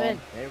 I'm Kevin!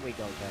 done. There we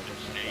go, Kevin.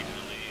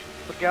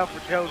 Look out for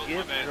Joe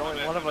Gibbs. There's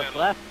only one of us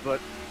left, but.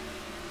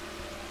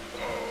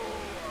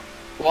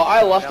 Well,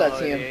 I left that No,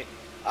 team. it-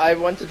 I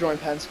went to join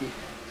Penske.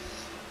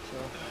 So.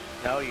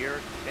 No, you're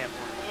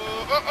Stanford.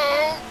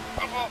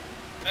 Uh-oh.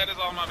 That is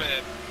all my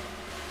bad.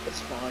 It's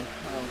fine.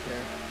 I don't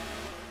care.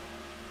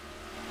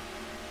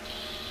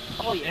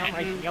 Oh yeah, I'm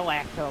racing your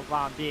ass to a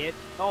bomb, bitch.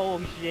 Oh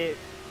shit.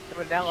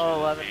 Manello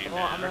 11 Oh,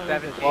 I'm or gonna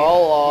 17.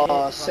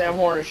 Well, Sam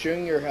Hornish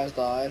Jr. has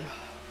died.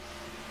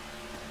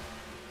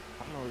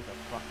 I'm gonna lose a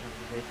fucking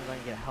race if I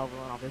can get a hell of a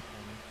run off this one.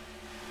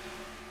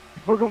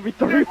 We're gonna be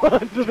 3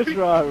 runs to the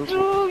drive.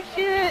 Oh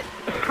shit!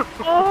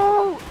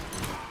 Oh!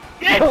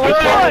 Yes,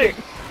 Oh, boys!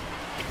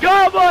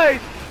 Go, boys!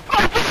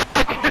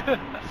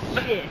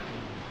 Shit.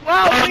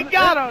 Wow, we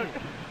got him!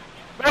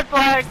 Red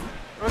flag!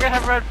 We're gonna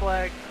have red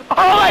flag. Oh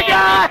my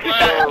god!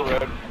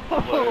 Red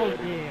Oh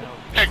flag.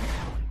 damn.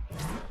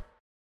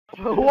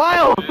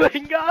 Wild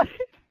thing got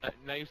it!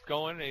 Nice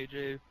going,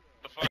 AJ.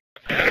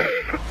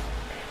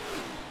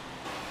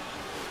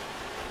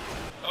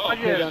 Oh,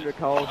 Get yeah. under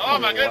call. Oh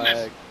my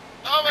goodness.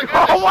 Oh my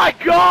goodness. Oh my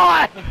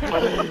god!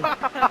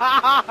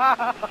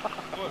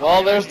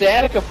 Well, there's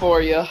Danica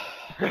for you.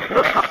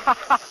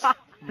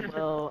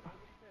 Well,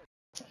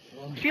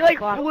 She like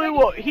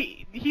flew.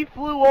 He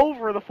flew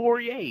over the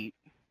 48.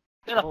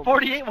 There's a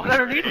 48 one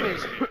underneath me.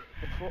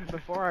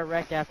 before I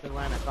wrecked after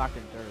Atlanta, I clocked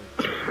in third.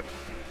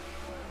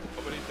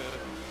 Nobody said it.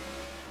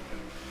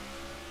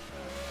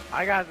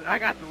 I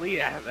got the lead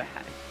out of that.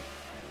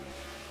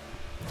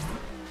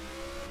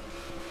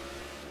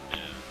 Yeah,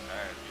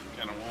 alright,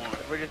 kind of warm.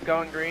 We're just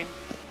going green.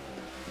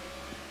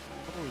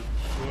 Holy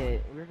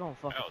shit, we're going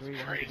fucking That was 3 wide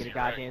to crazy, get a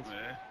right, goddamn.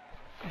 man?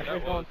 We're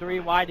That going was- 3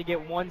 wide to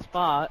get 1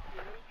 spot.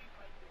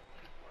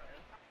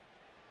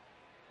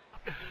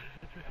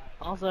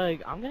 Also,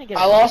 I'm gonna get.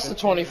 I lost the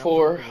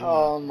 24.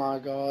 Oh my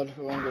God,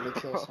 I'm gonna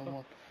kill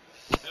someone.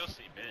 Still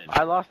see Ben.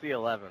 I lost the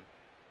 11.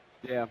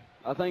 Yeah.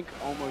 I think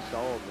almost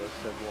all of us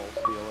have lost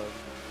the 11.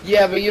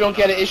 Yeah, but you don't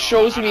get it. It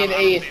shows me an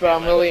 8th, but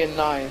I'm really in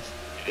 9th.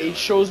 It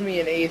shows me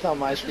an 8th on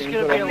my This is screen.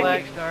 gonna but be a I'm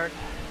lag in- start.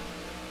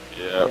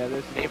 Yeah. Yeah,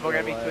 this is People are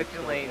gonna be lag switching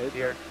start. lanes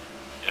here.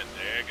 Yeah,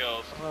 there it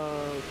goes.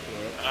 Oh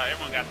shit.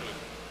 Everyone got the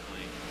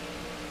lane.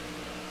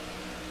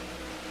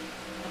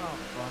 Oh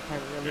fuck,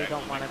 I really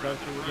don't want to go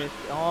through this.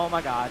 Oh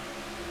my god.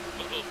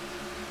 Uh-oh.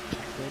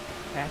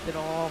 Pass it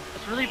all.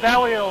 It's really bad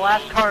when you're the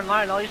last car in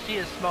line. All you see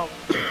is smoke.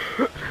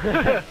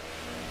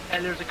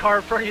 And there's a car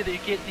in front of you that you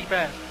can't see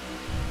past.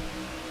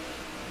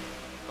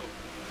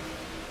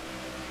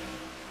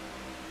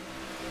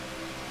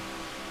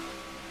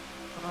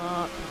 Come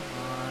on.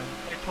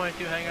 Hey,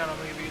 22, hang on. I'm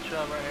gonna give you a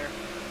shot right here.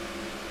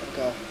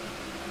 Okay.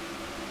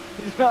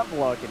 He's not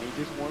blocking,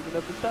 he's just warming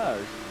up his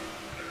tires.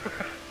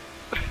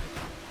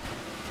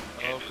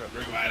 Oh crap,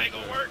 this is Why not they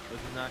gonna good. work? This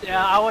is not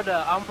Yeah, good. I would.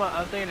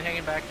 I'm thinking of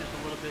hanging back just a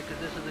little bit because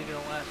this isn't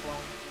gonna last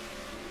long.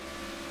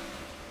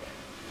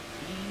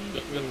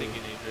 Good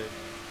thinking, AJ.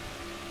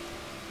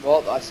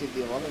 Well, I see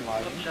the 11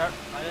 line. Oh, sharp.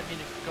 I didn't mean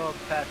to go up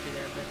past you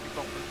there and miss your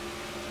bumper.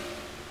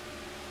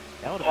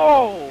 That would've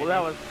Oh,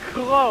 that was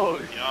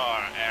close. Y'all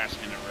are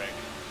asking the wreck.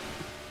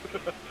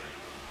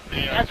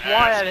 They are That's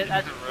why asking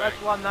that's the that's wreck.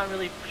 why I'm not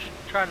really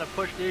trying to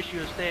push the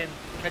issue of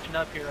catching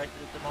up here right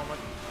at the moment.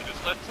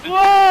 Just let the- Whoa!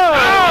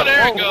 Oh,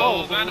 there it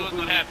Whoa, goes. I knew it was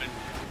gonna happen.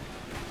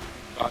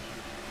 Caution.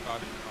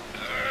 Caution.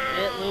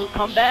 Shit, Luke,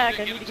 come back.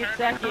 I Get need to it get turned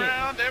second.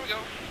 around. There we go.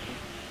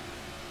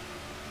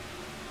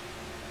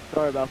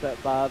 Sorry about that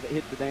 5 that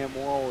hit the damn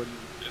wall and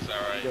It's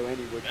alright. go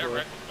any which That way.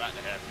 wreck was about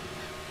to happen.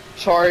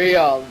 Sorry,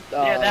 Yeah,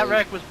 that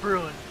wreck was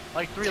brewing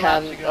like 3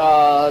 laps 10,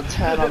 ago.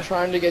 10, I'm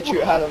trying to get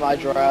you out of my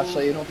draft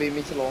so you don't beat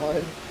me to the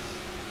line.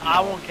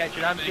 I won't catch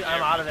it. I'm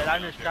out of it.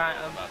 I'm just trying.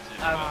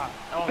 I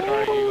won't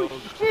Sorry, try.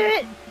 Eagles.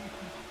 Shit!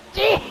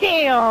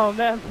 Damn!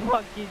 That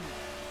fucking...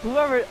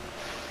 Whoever...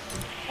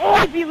 Oh,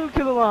 I beat Luke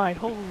to the line!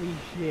 Holy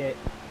shit.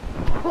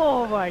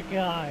 Oh my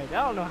god.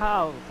 I don't know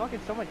how.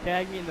 Fucking someone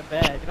tagged me in the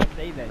badge. Don't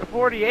say that.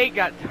 48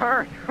 got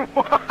turned.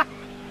 What?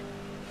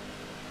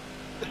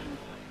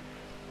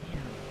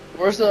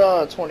 Where's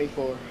the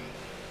 24?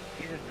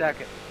 He's in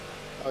second.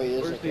 Oh, he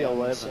is. Where's okay, the I'm in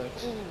 11?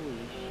 sixth. Holy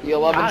The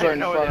 11's I right don't in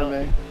know front the of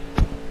me.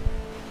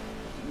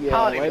 Yeah,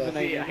 How okay. 11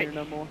 ain't in I- here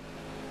no more.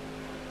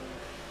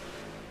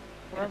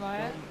 Where am I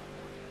at?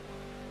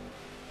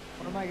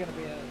 What am I gonna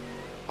be at?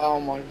 Oh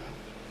my. I'm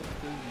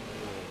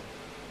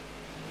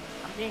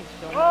getting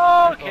so much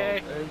Oh, circles. okay.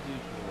 As usual.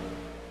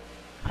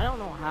 I don't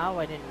know how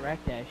I didn't wreck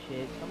that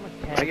shit. Someone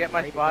tagged I get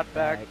my me right spot in the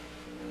back?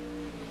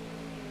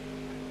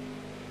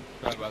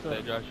 Sorry about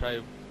that, Josh.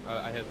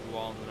 I hit the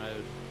wall and then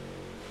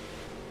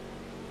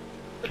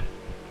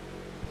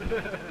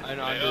I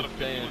know, Hey, I'm other just people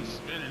saying. was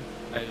spinning.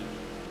 I didn't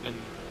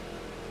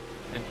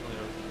intentionally.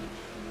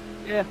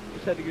 Yeah,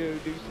 just had to go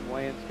do some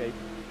landscaping.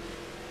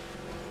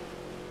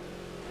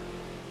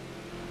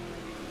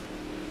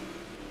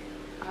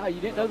 Ah, you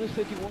didn't know this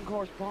 51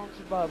 car is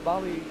sponsored by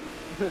Bobby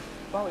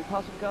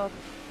Possum Coffee?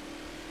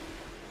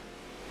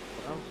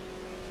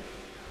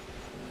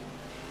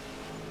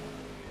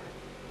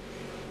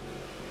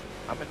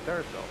 I'm in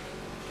third though.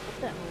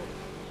 What the hell?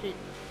 Shit.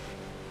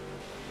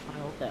 I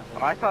hope that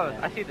Oh, I saw.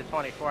 I see the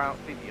 24. I don't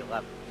see the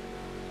 11.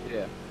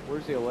 Yeah.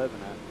 Where's the 11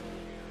 at?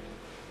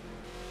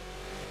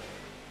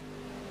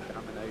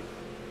 I'm an 8.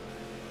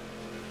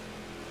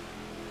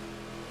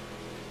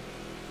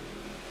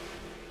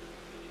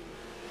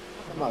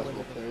 I might as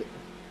well put it.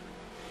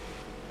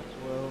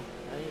 Well,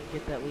 I didn't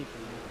get that lead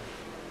from you.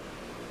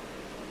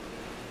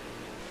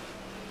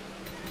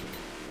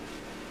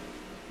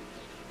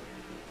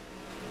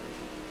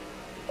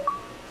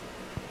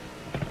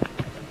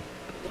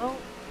 Well,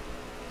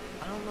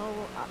 I don't know.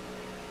 I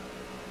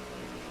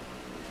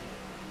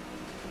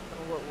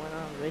don't know what went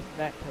on. Racing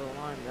back to the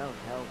line. That was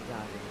hell of a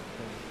goddamn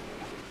thing.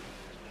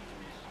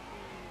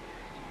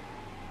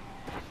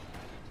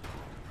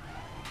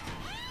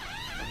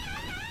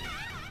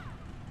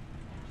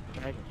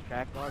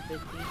 Track bar 15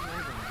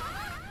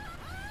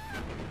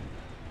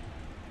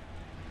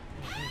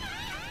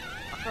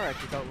 My car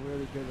actually felt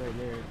really good right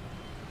there.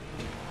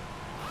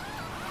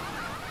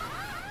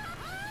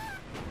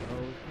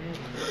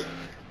 Okay.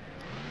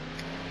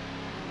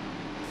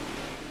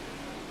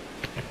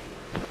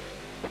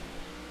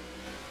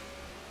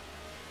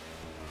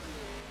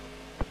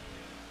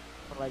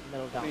 Like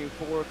middle I down. mean,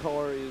 4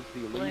 car is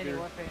the leader.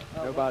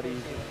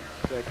 Nobody's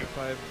second.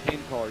 10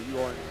 car, you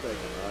are in second,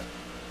 right?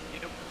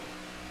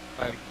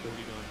 What are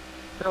you doing?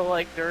 So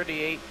like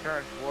 38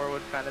 turn 4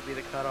 would kind of be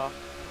the cutoff.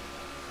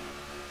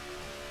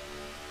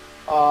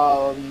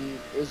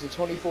 Is the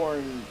 24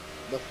 in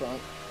the front?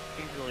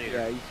 He's the leader.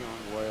 Yeah, he's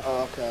on the left.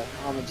 Oh, okay.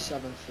 I'm in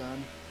 7th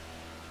then.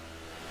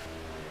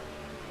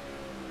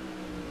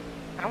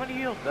 How many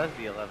heels does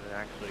the 11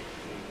 actually?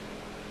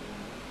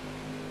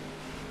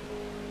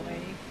 20.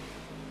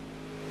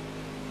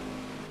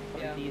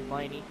 Yeah. These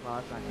liney. Well,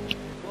 that's not good.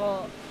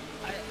 Well,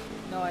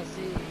 I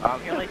see.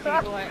 You only see Who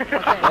I,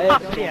 okay,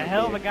 That's a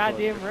hell of a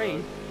goddamn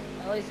race.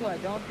 at least who I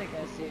don't think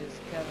I see is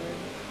Kevin.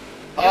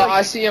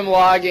 I see him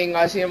lagging.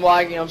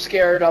 I'm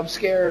scared.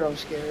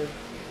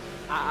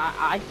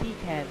 I see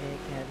Kevin's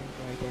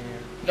right there.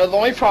 No, the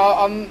only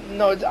problem,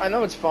 no, I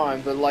know it's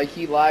fine, but like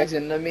he lags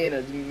into me and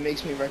it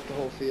makes me wreck the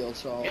whole field.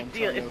 So I'm If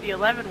trying to. the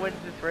 11 wins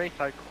this race,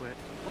 I quit.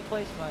 What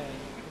place am I in?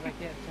 'Cause I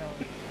can't tell.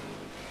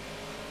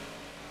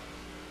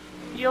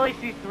 You only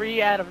see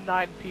 3 out of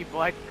 9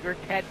 people, or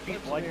 10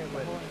 people. I Weird,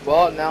 quit. the horns.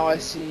 Well, now I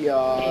see.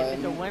 Hey, if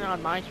it's a win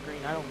on my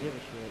screen, I don't give a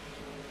shit.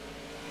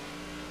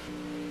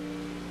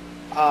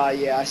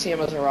 Yeah, I see him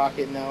as a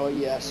rocket now.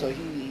 Yeah, so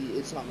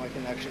it's not my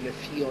connection if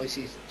he only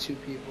sees 2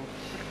 people.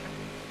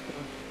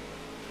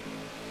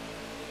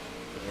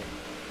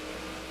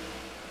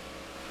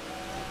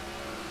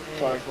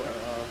 Sorry for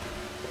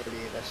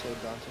 48. I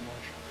slowed down too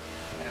much.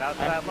 And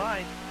outside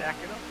line, stack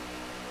it up.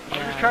 I'm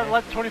Yeah, just trying to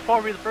let the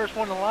 24 be the first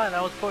one in the line.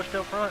 I was pushed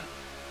up front.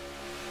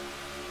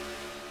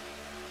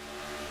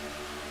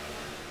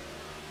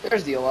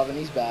 There's the 11.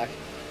 He's back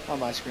on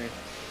my screen.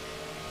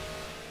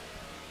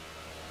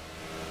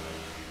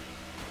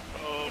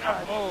 Oh,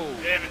 Oh.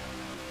 damn it.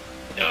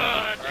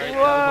 Alright,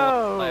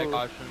 Whoa. that was a flag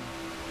caution.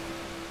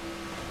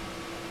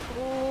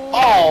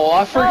 Oh,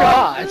 I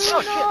forgot.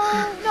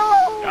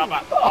 Y'all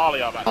about, all of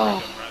y'all about to break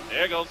up run.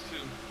 There goes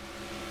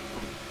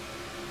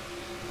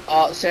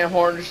 2. Sam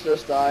Hornish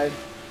just died.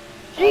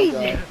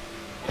 Jesus!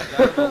 That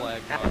was a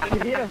lag caution.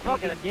 You hit him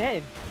fucking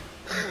again.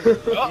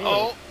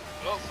 Uh-oh.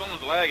 Well,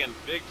 someone's lagging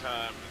big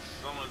time.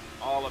 Someone's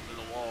all up in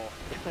the wall.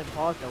 Guess I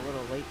paused a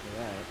little late for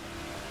that.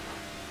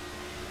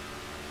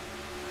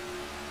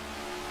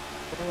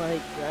 But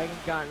like, Dragon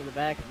got into the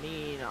back of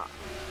me, and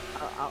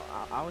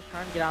I was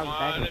trying to get out of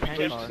the back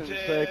of the tank car.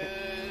 Second.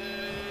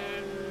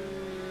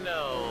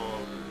 No,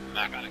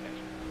 not gonna catch you.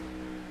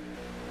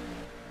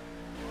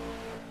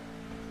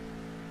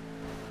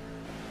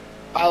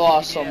 I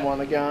lost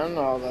someone again.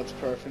 Oh, that's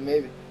perfect.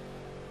 Maybe.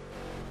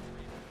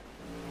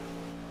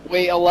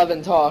 Wait,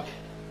 11 talk.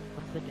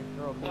 I'm thinking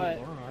throw a What?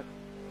 move on.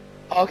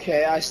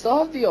 Okay, I still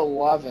have the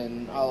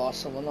 11. I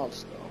lost someone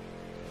else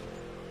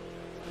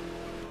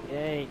though.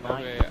 Yay, nice.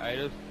 Okay, I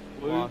just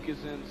Luke lost.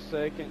 is in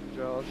second,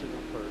 Josh is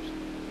in first.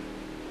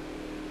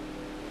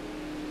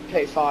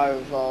 Okay,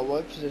 5.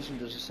 What position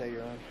does it say you're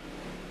in?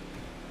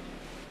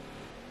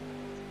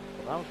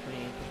 Well, that was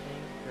pretty interesting.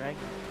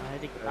 Dragon.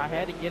 I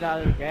had to get out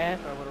of the gas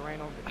or I would have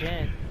ran over the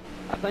 10.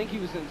 I think he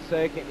was in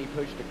second and he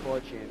pushed the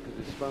clutch in because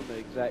it's from the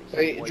exact same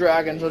Wait, way.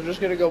 Dragons, I'm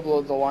just gonna go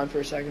below the line for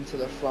a second to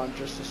the front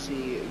just to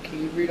see.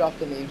 Can you read off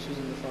the names who's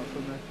in the front for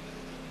me?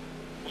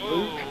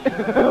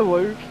 Whoa.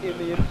 Luke in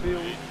the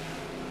infield.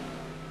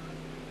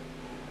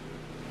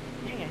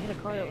 Dang, I hit a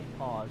car that was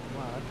paused.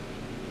 Wow, that's...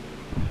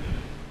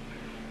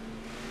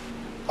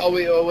 Oh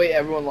wait,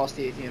 everyone lost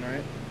the 18,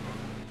 right?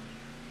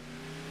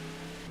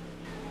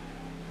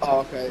 Oh,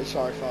 okay,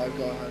 sorry, 5,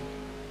 go ahead.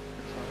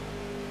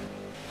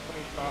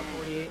 20 spot,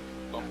 48.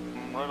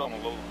 I'm right on the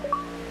low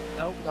line.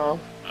 Nope. No?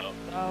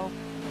 No.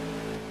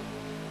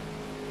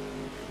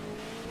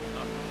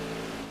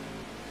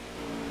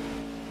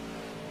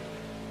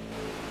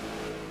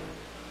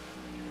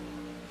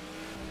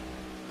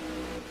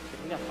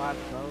 We got 5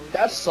 to go.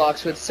 That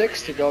sucks, with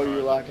 6 to go,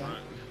 you're lagging.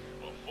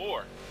 Well,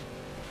 4.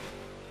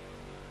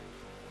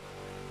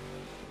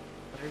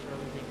 Where's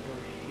everything go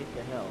shit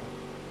to hell?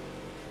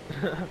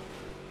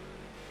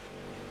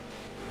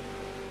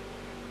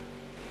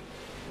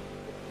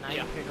 Now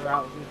you figure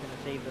out who's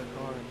gonna save their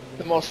car. And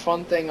The most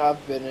fun thing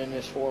I've been in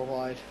is 4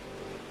 wide.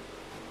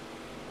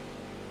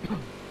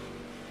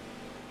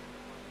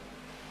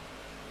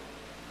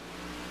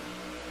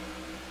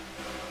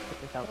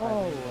 put this outside.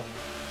 Oh.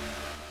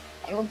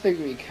 I don't think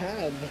we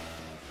can.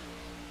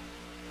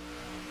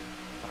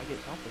 I get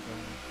something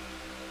going.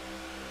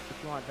 If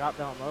you want to drop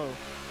down low,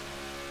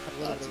 have a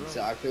little That's bit of room.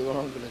 exactly what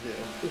I'm gonna do.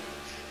 I'm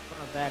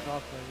gonna back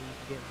off so you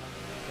can get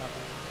something and drop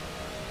down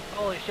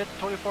Holy shit, the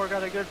 24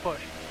 got a good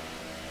push.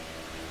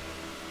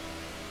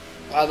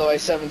 By the way,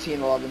 17,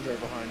 11s are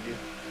behind you.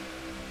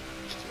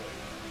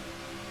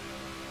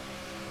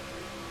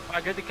 Am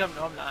I good to come?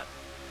 No, I'm not. low.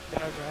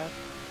 Got our draft.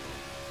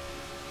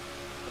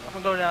 I'm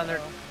gonna go down there.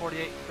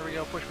 48. Here we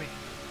go. Push me.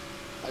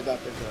 I got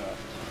the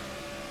draft.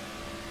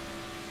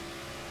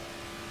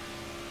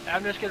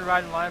 I'm just gonna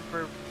ride in line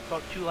for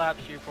about 2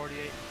 laps here.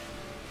 48.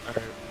 Alright.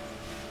 Yeah,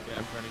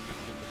 I'm trying to get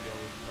the deal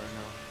with the car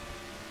now.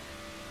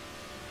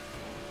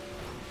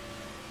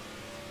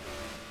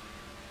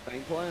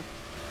 Same plan.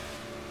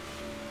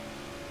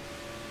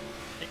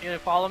 You gonna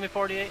follow me?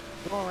 48.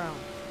 Go around.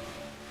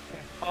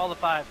 Follow the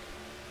 5.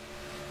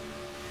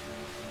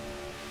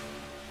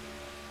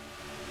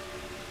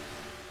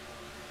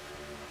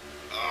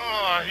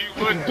 Oh, he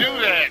wouldn't do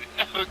that.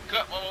 I would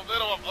cut my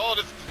momentum off. Oh,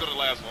 this is gonna the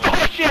last one.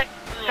 Oh shit!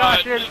 Right,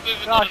 Caution! this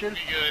is Caution!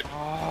 gonna be good.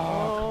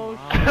 Oh,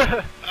 I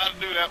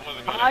knew that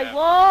wasn't gonna I happen.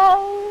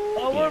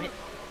 low!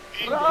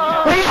 He No!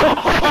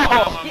 cut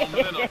my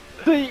momentum.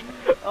 See,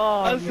 Oh,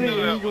 I see knew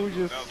that Eagle was-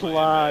 just that was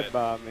slide bad.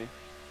 by me.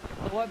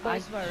 What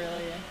place am I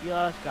really in?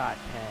 just got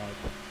tagged.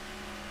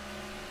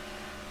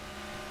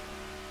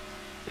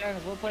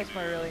 Dragons, what place am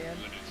I really in? Was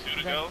it 2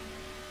 to go?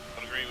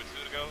 I'm agreeing with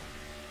 2 to go.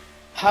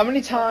 How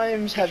many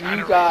times have Trying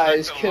you to guys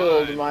respect the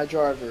killed line. my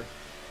driver?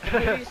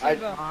 What do you say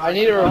about? I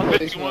need a I think he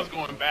replacement. was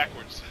going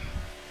backwards.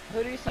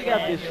 Who do you see? I got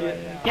behind this you shit.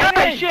 right now? Get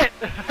that shit!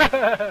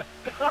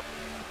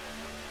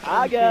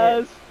 Hi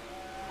guys.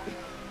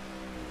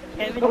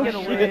 Kevin's Oh, gonna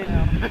shit. win.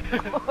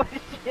 Oh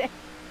shit.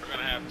 We're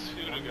gonna have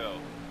 2 to go.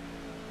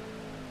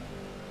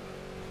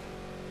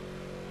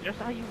 Just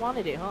how you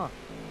wanted it, huh?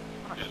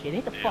 Oh shit,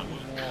 hit the Damn, fucking wall.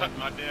 cut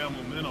my damn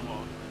momentum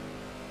off.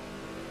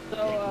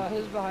 So,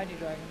 who's behind you,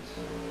 Dragons?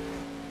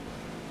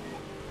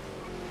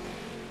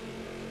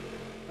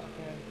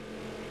 Okay.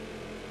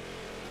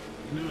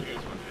 Knew he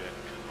was gonna do that.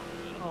 Cut my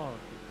momentum. Oh,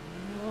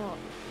 no.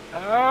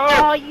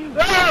 Oh! Oh, you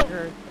No!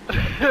 fucker.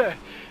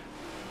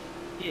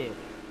 Yeah.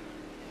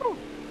 Oh,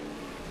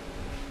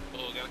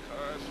 got a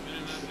car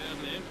spinning up down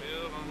the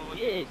infield. I don't know what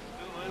Yeah. it's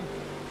doing.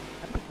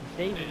 I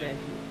think you saving that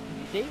shit. Did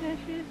you save that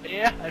shit?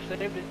 Yeah, I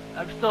saved it.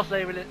 I'm still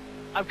saving it.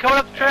 I'm coming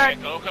up the track.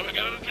 Hey, go, come and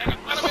get on the track in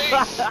front of me.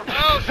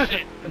 Oh,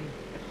 shit.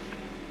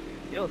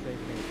 Still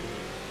saving that shit.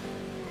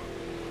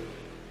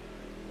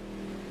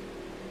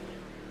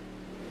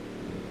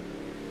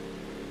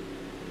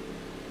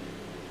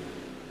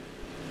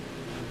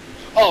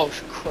 Oh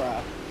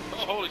crap. Oh,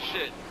 holy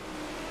shit.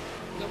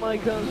 Somebody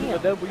comes from a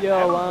double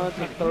yellow line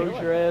and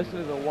throws your ass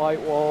into the white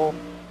wall.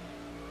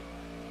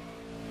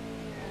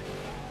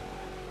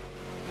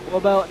 What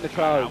about in the I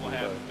trials? will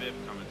have the fifth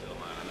coming to the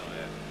line. I know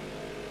that.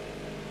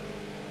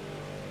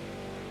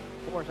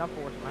 Of course, I'm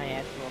forcing my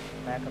ass to go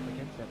back up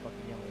against that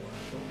fucking yellow one.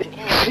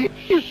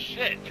 Oh,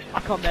 shit.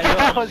 I'll come back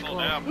up. was Slow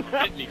close. down.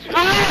 Hitting each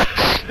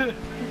other.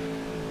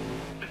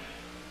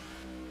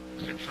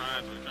 They're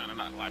trying to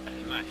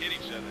not hit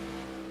each other.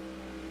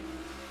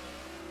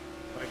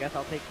 I guess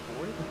I'll take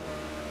 40.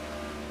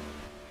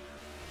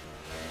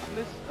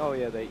 Oh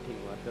yeah, the 18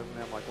 left. Doesn't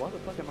it? I'm like, why the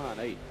fuck am I on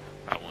 8?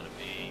 I want to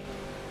be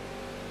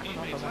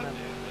teammates out there,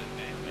 but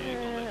they ain't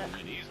gonna let me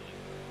win easily.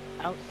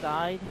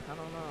 Outside? I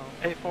don't know.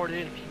 Hey,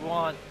 48 if you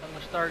want. I'm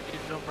gonna start. You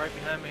jump right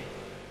behind me.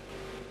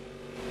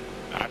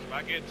 If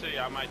I get to you,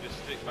 I might just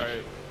stick by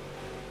you.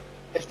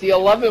 If the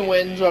 11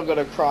 wins, I'm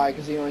gonna cry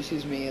because he only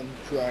sees me and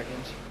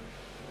Dragons.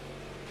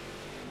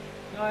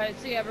 No, I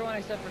see everyone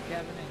except for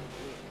Kevin and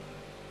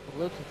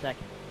Luke's in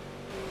second.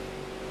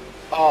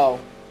 Oh.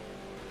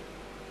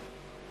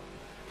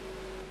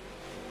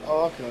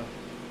 Oh, okay.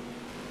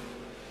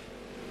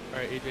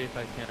 Alright, AJ, if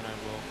I can, I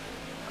will.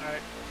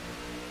 Alright.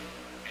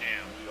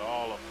 Damn, we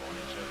all up on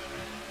each other.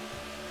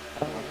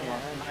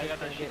 I got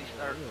that shitty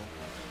start.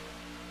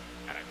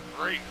 Got a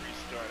great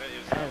restart. That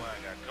is how I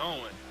got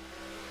going.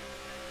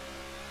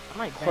 I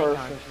might bank on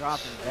Perfect.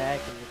 dropping back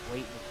and just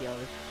waiting to see how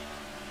this.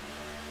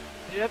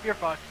 Yep, you're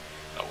fine.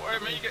 Don't worry,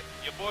 man. You get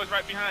your boys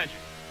right behind you.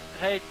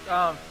 Hey,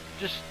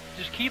 just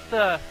keep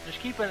them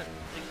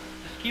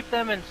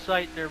in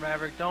sight there,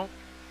 Maverick. Don't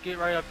get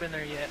right up in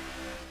there yet.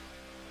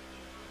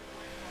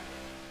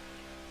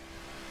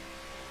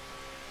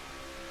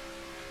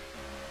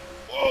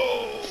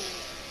 Whoa!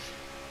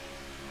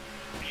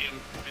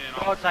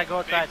 Go outside, go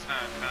outside. Big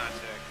time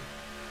contact.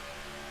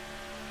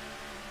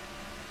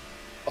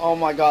 Oh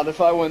my god,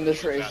 if I win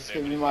this race, Out it's there,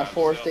 gonna be he's my by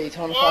 4th himself.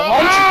 Daytona Whoa!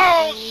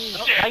 500. Oh,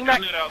 shit! hang I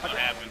back. knew that was gonna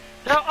happen.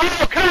 No,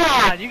 oh, come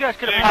on! You guys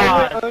could Yeah.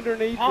 have paused.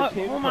 Underneath Oh, the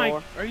 10 oh my,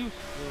 car. are you... okay,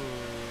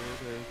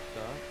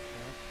 stop.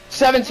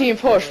 17,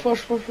 push.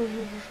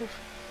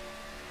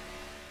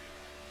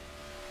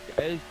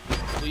 Guys,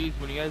 please,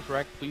 when you guys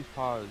wreck, please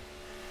pause.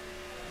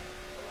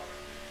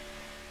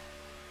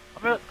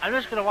 I'm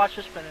just gonna watch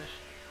this finish.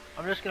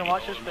 I'm just gonna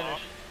watch this finish.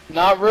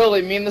 Not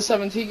really, me and the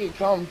 17 could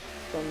come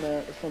from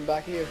there, from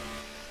back here.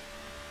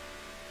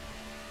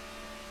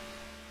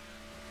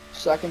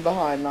 Second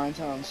behind, 9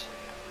 tons.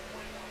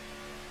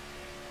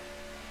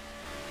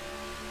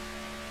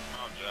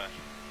 Oh, Josh.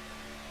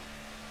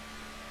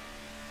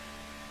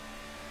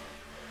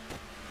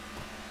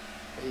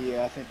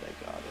 Yeah, I think they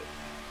got it.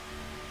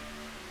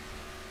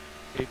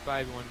 Okay,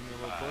 5, you want to do a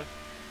little push?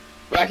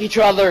 Wreck each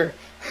other!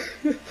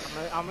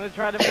 I'm gonna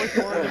try to push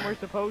more than we're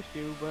supposed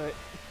to, but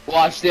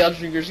Watch, the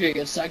Outriggers gonna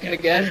get second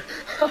again.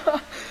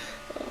 Oh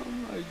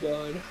my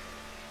god.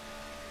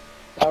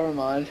 Never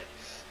mind. it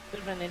would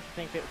have been an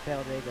interesting fit with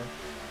Talladega.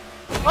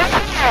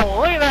 Oh,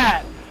 look at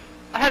that!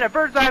 I had a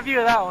bird's eye view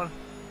of that one.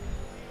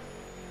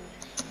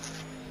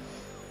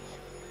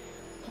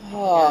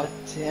 Oh,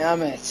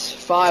 damn it.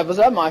 5, was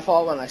that my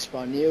fault when I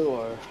spun you,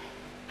 or?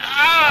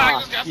 Ah, I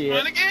just got shit.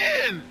 spun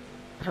again!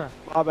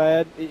 My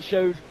bad. It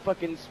showed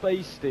fucking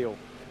space still.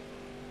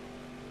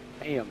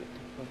 Damn it.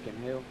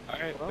 Fucking hell.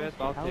 Alright, Well, Beth,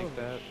 I'll hell take of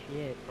a that.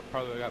 Shit.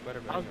 Probably got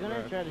better I was manual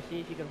gonna drive. try to see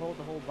if you could hold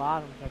the whole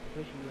bottom so I could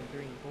push you in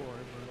 3 and 4,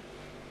 but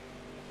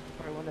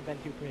probably wouldn't have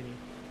been too pretty.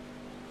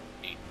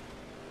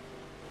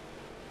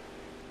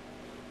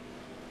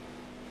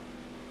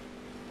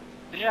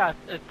 Yeah,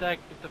 if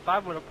the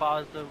 5 would have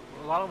paused, a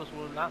lot of us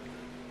would have not.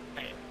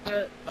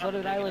 So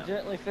did I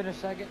legitimately finish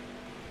second?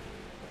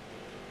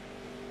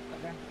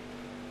 Okay.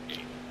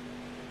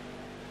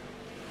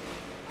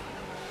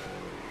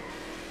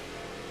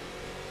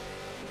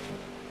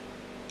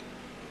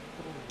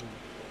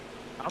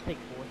 I'll take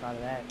 4th out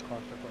of that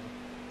cluster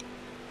play.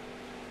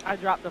 I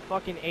dropped the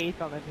fucking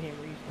 8th on the damn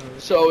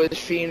restart. So is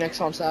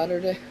Phoenix on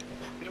Saturday?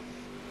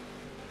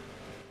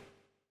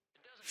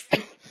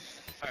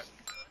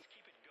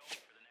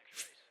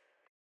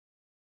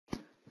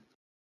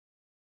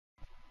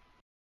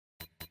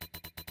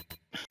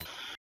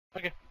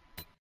 Okay.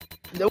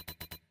 Nope.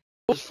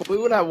 If we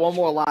would have one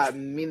more lap,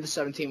 me and the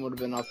 17 would have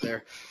been up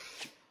there.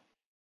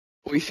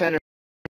 We finished.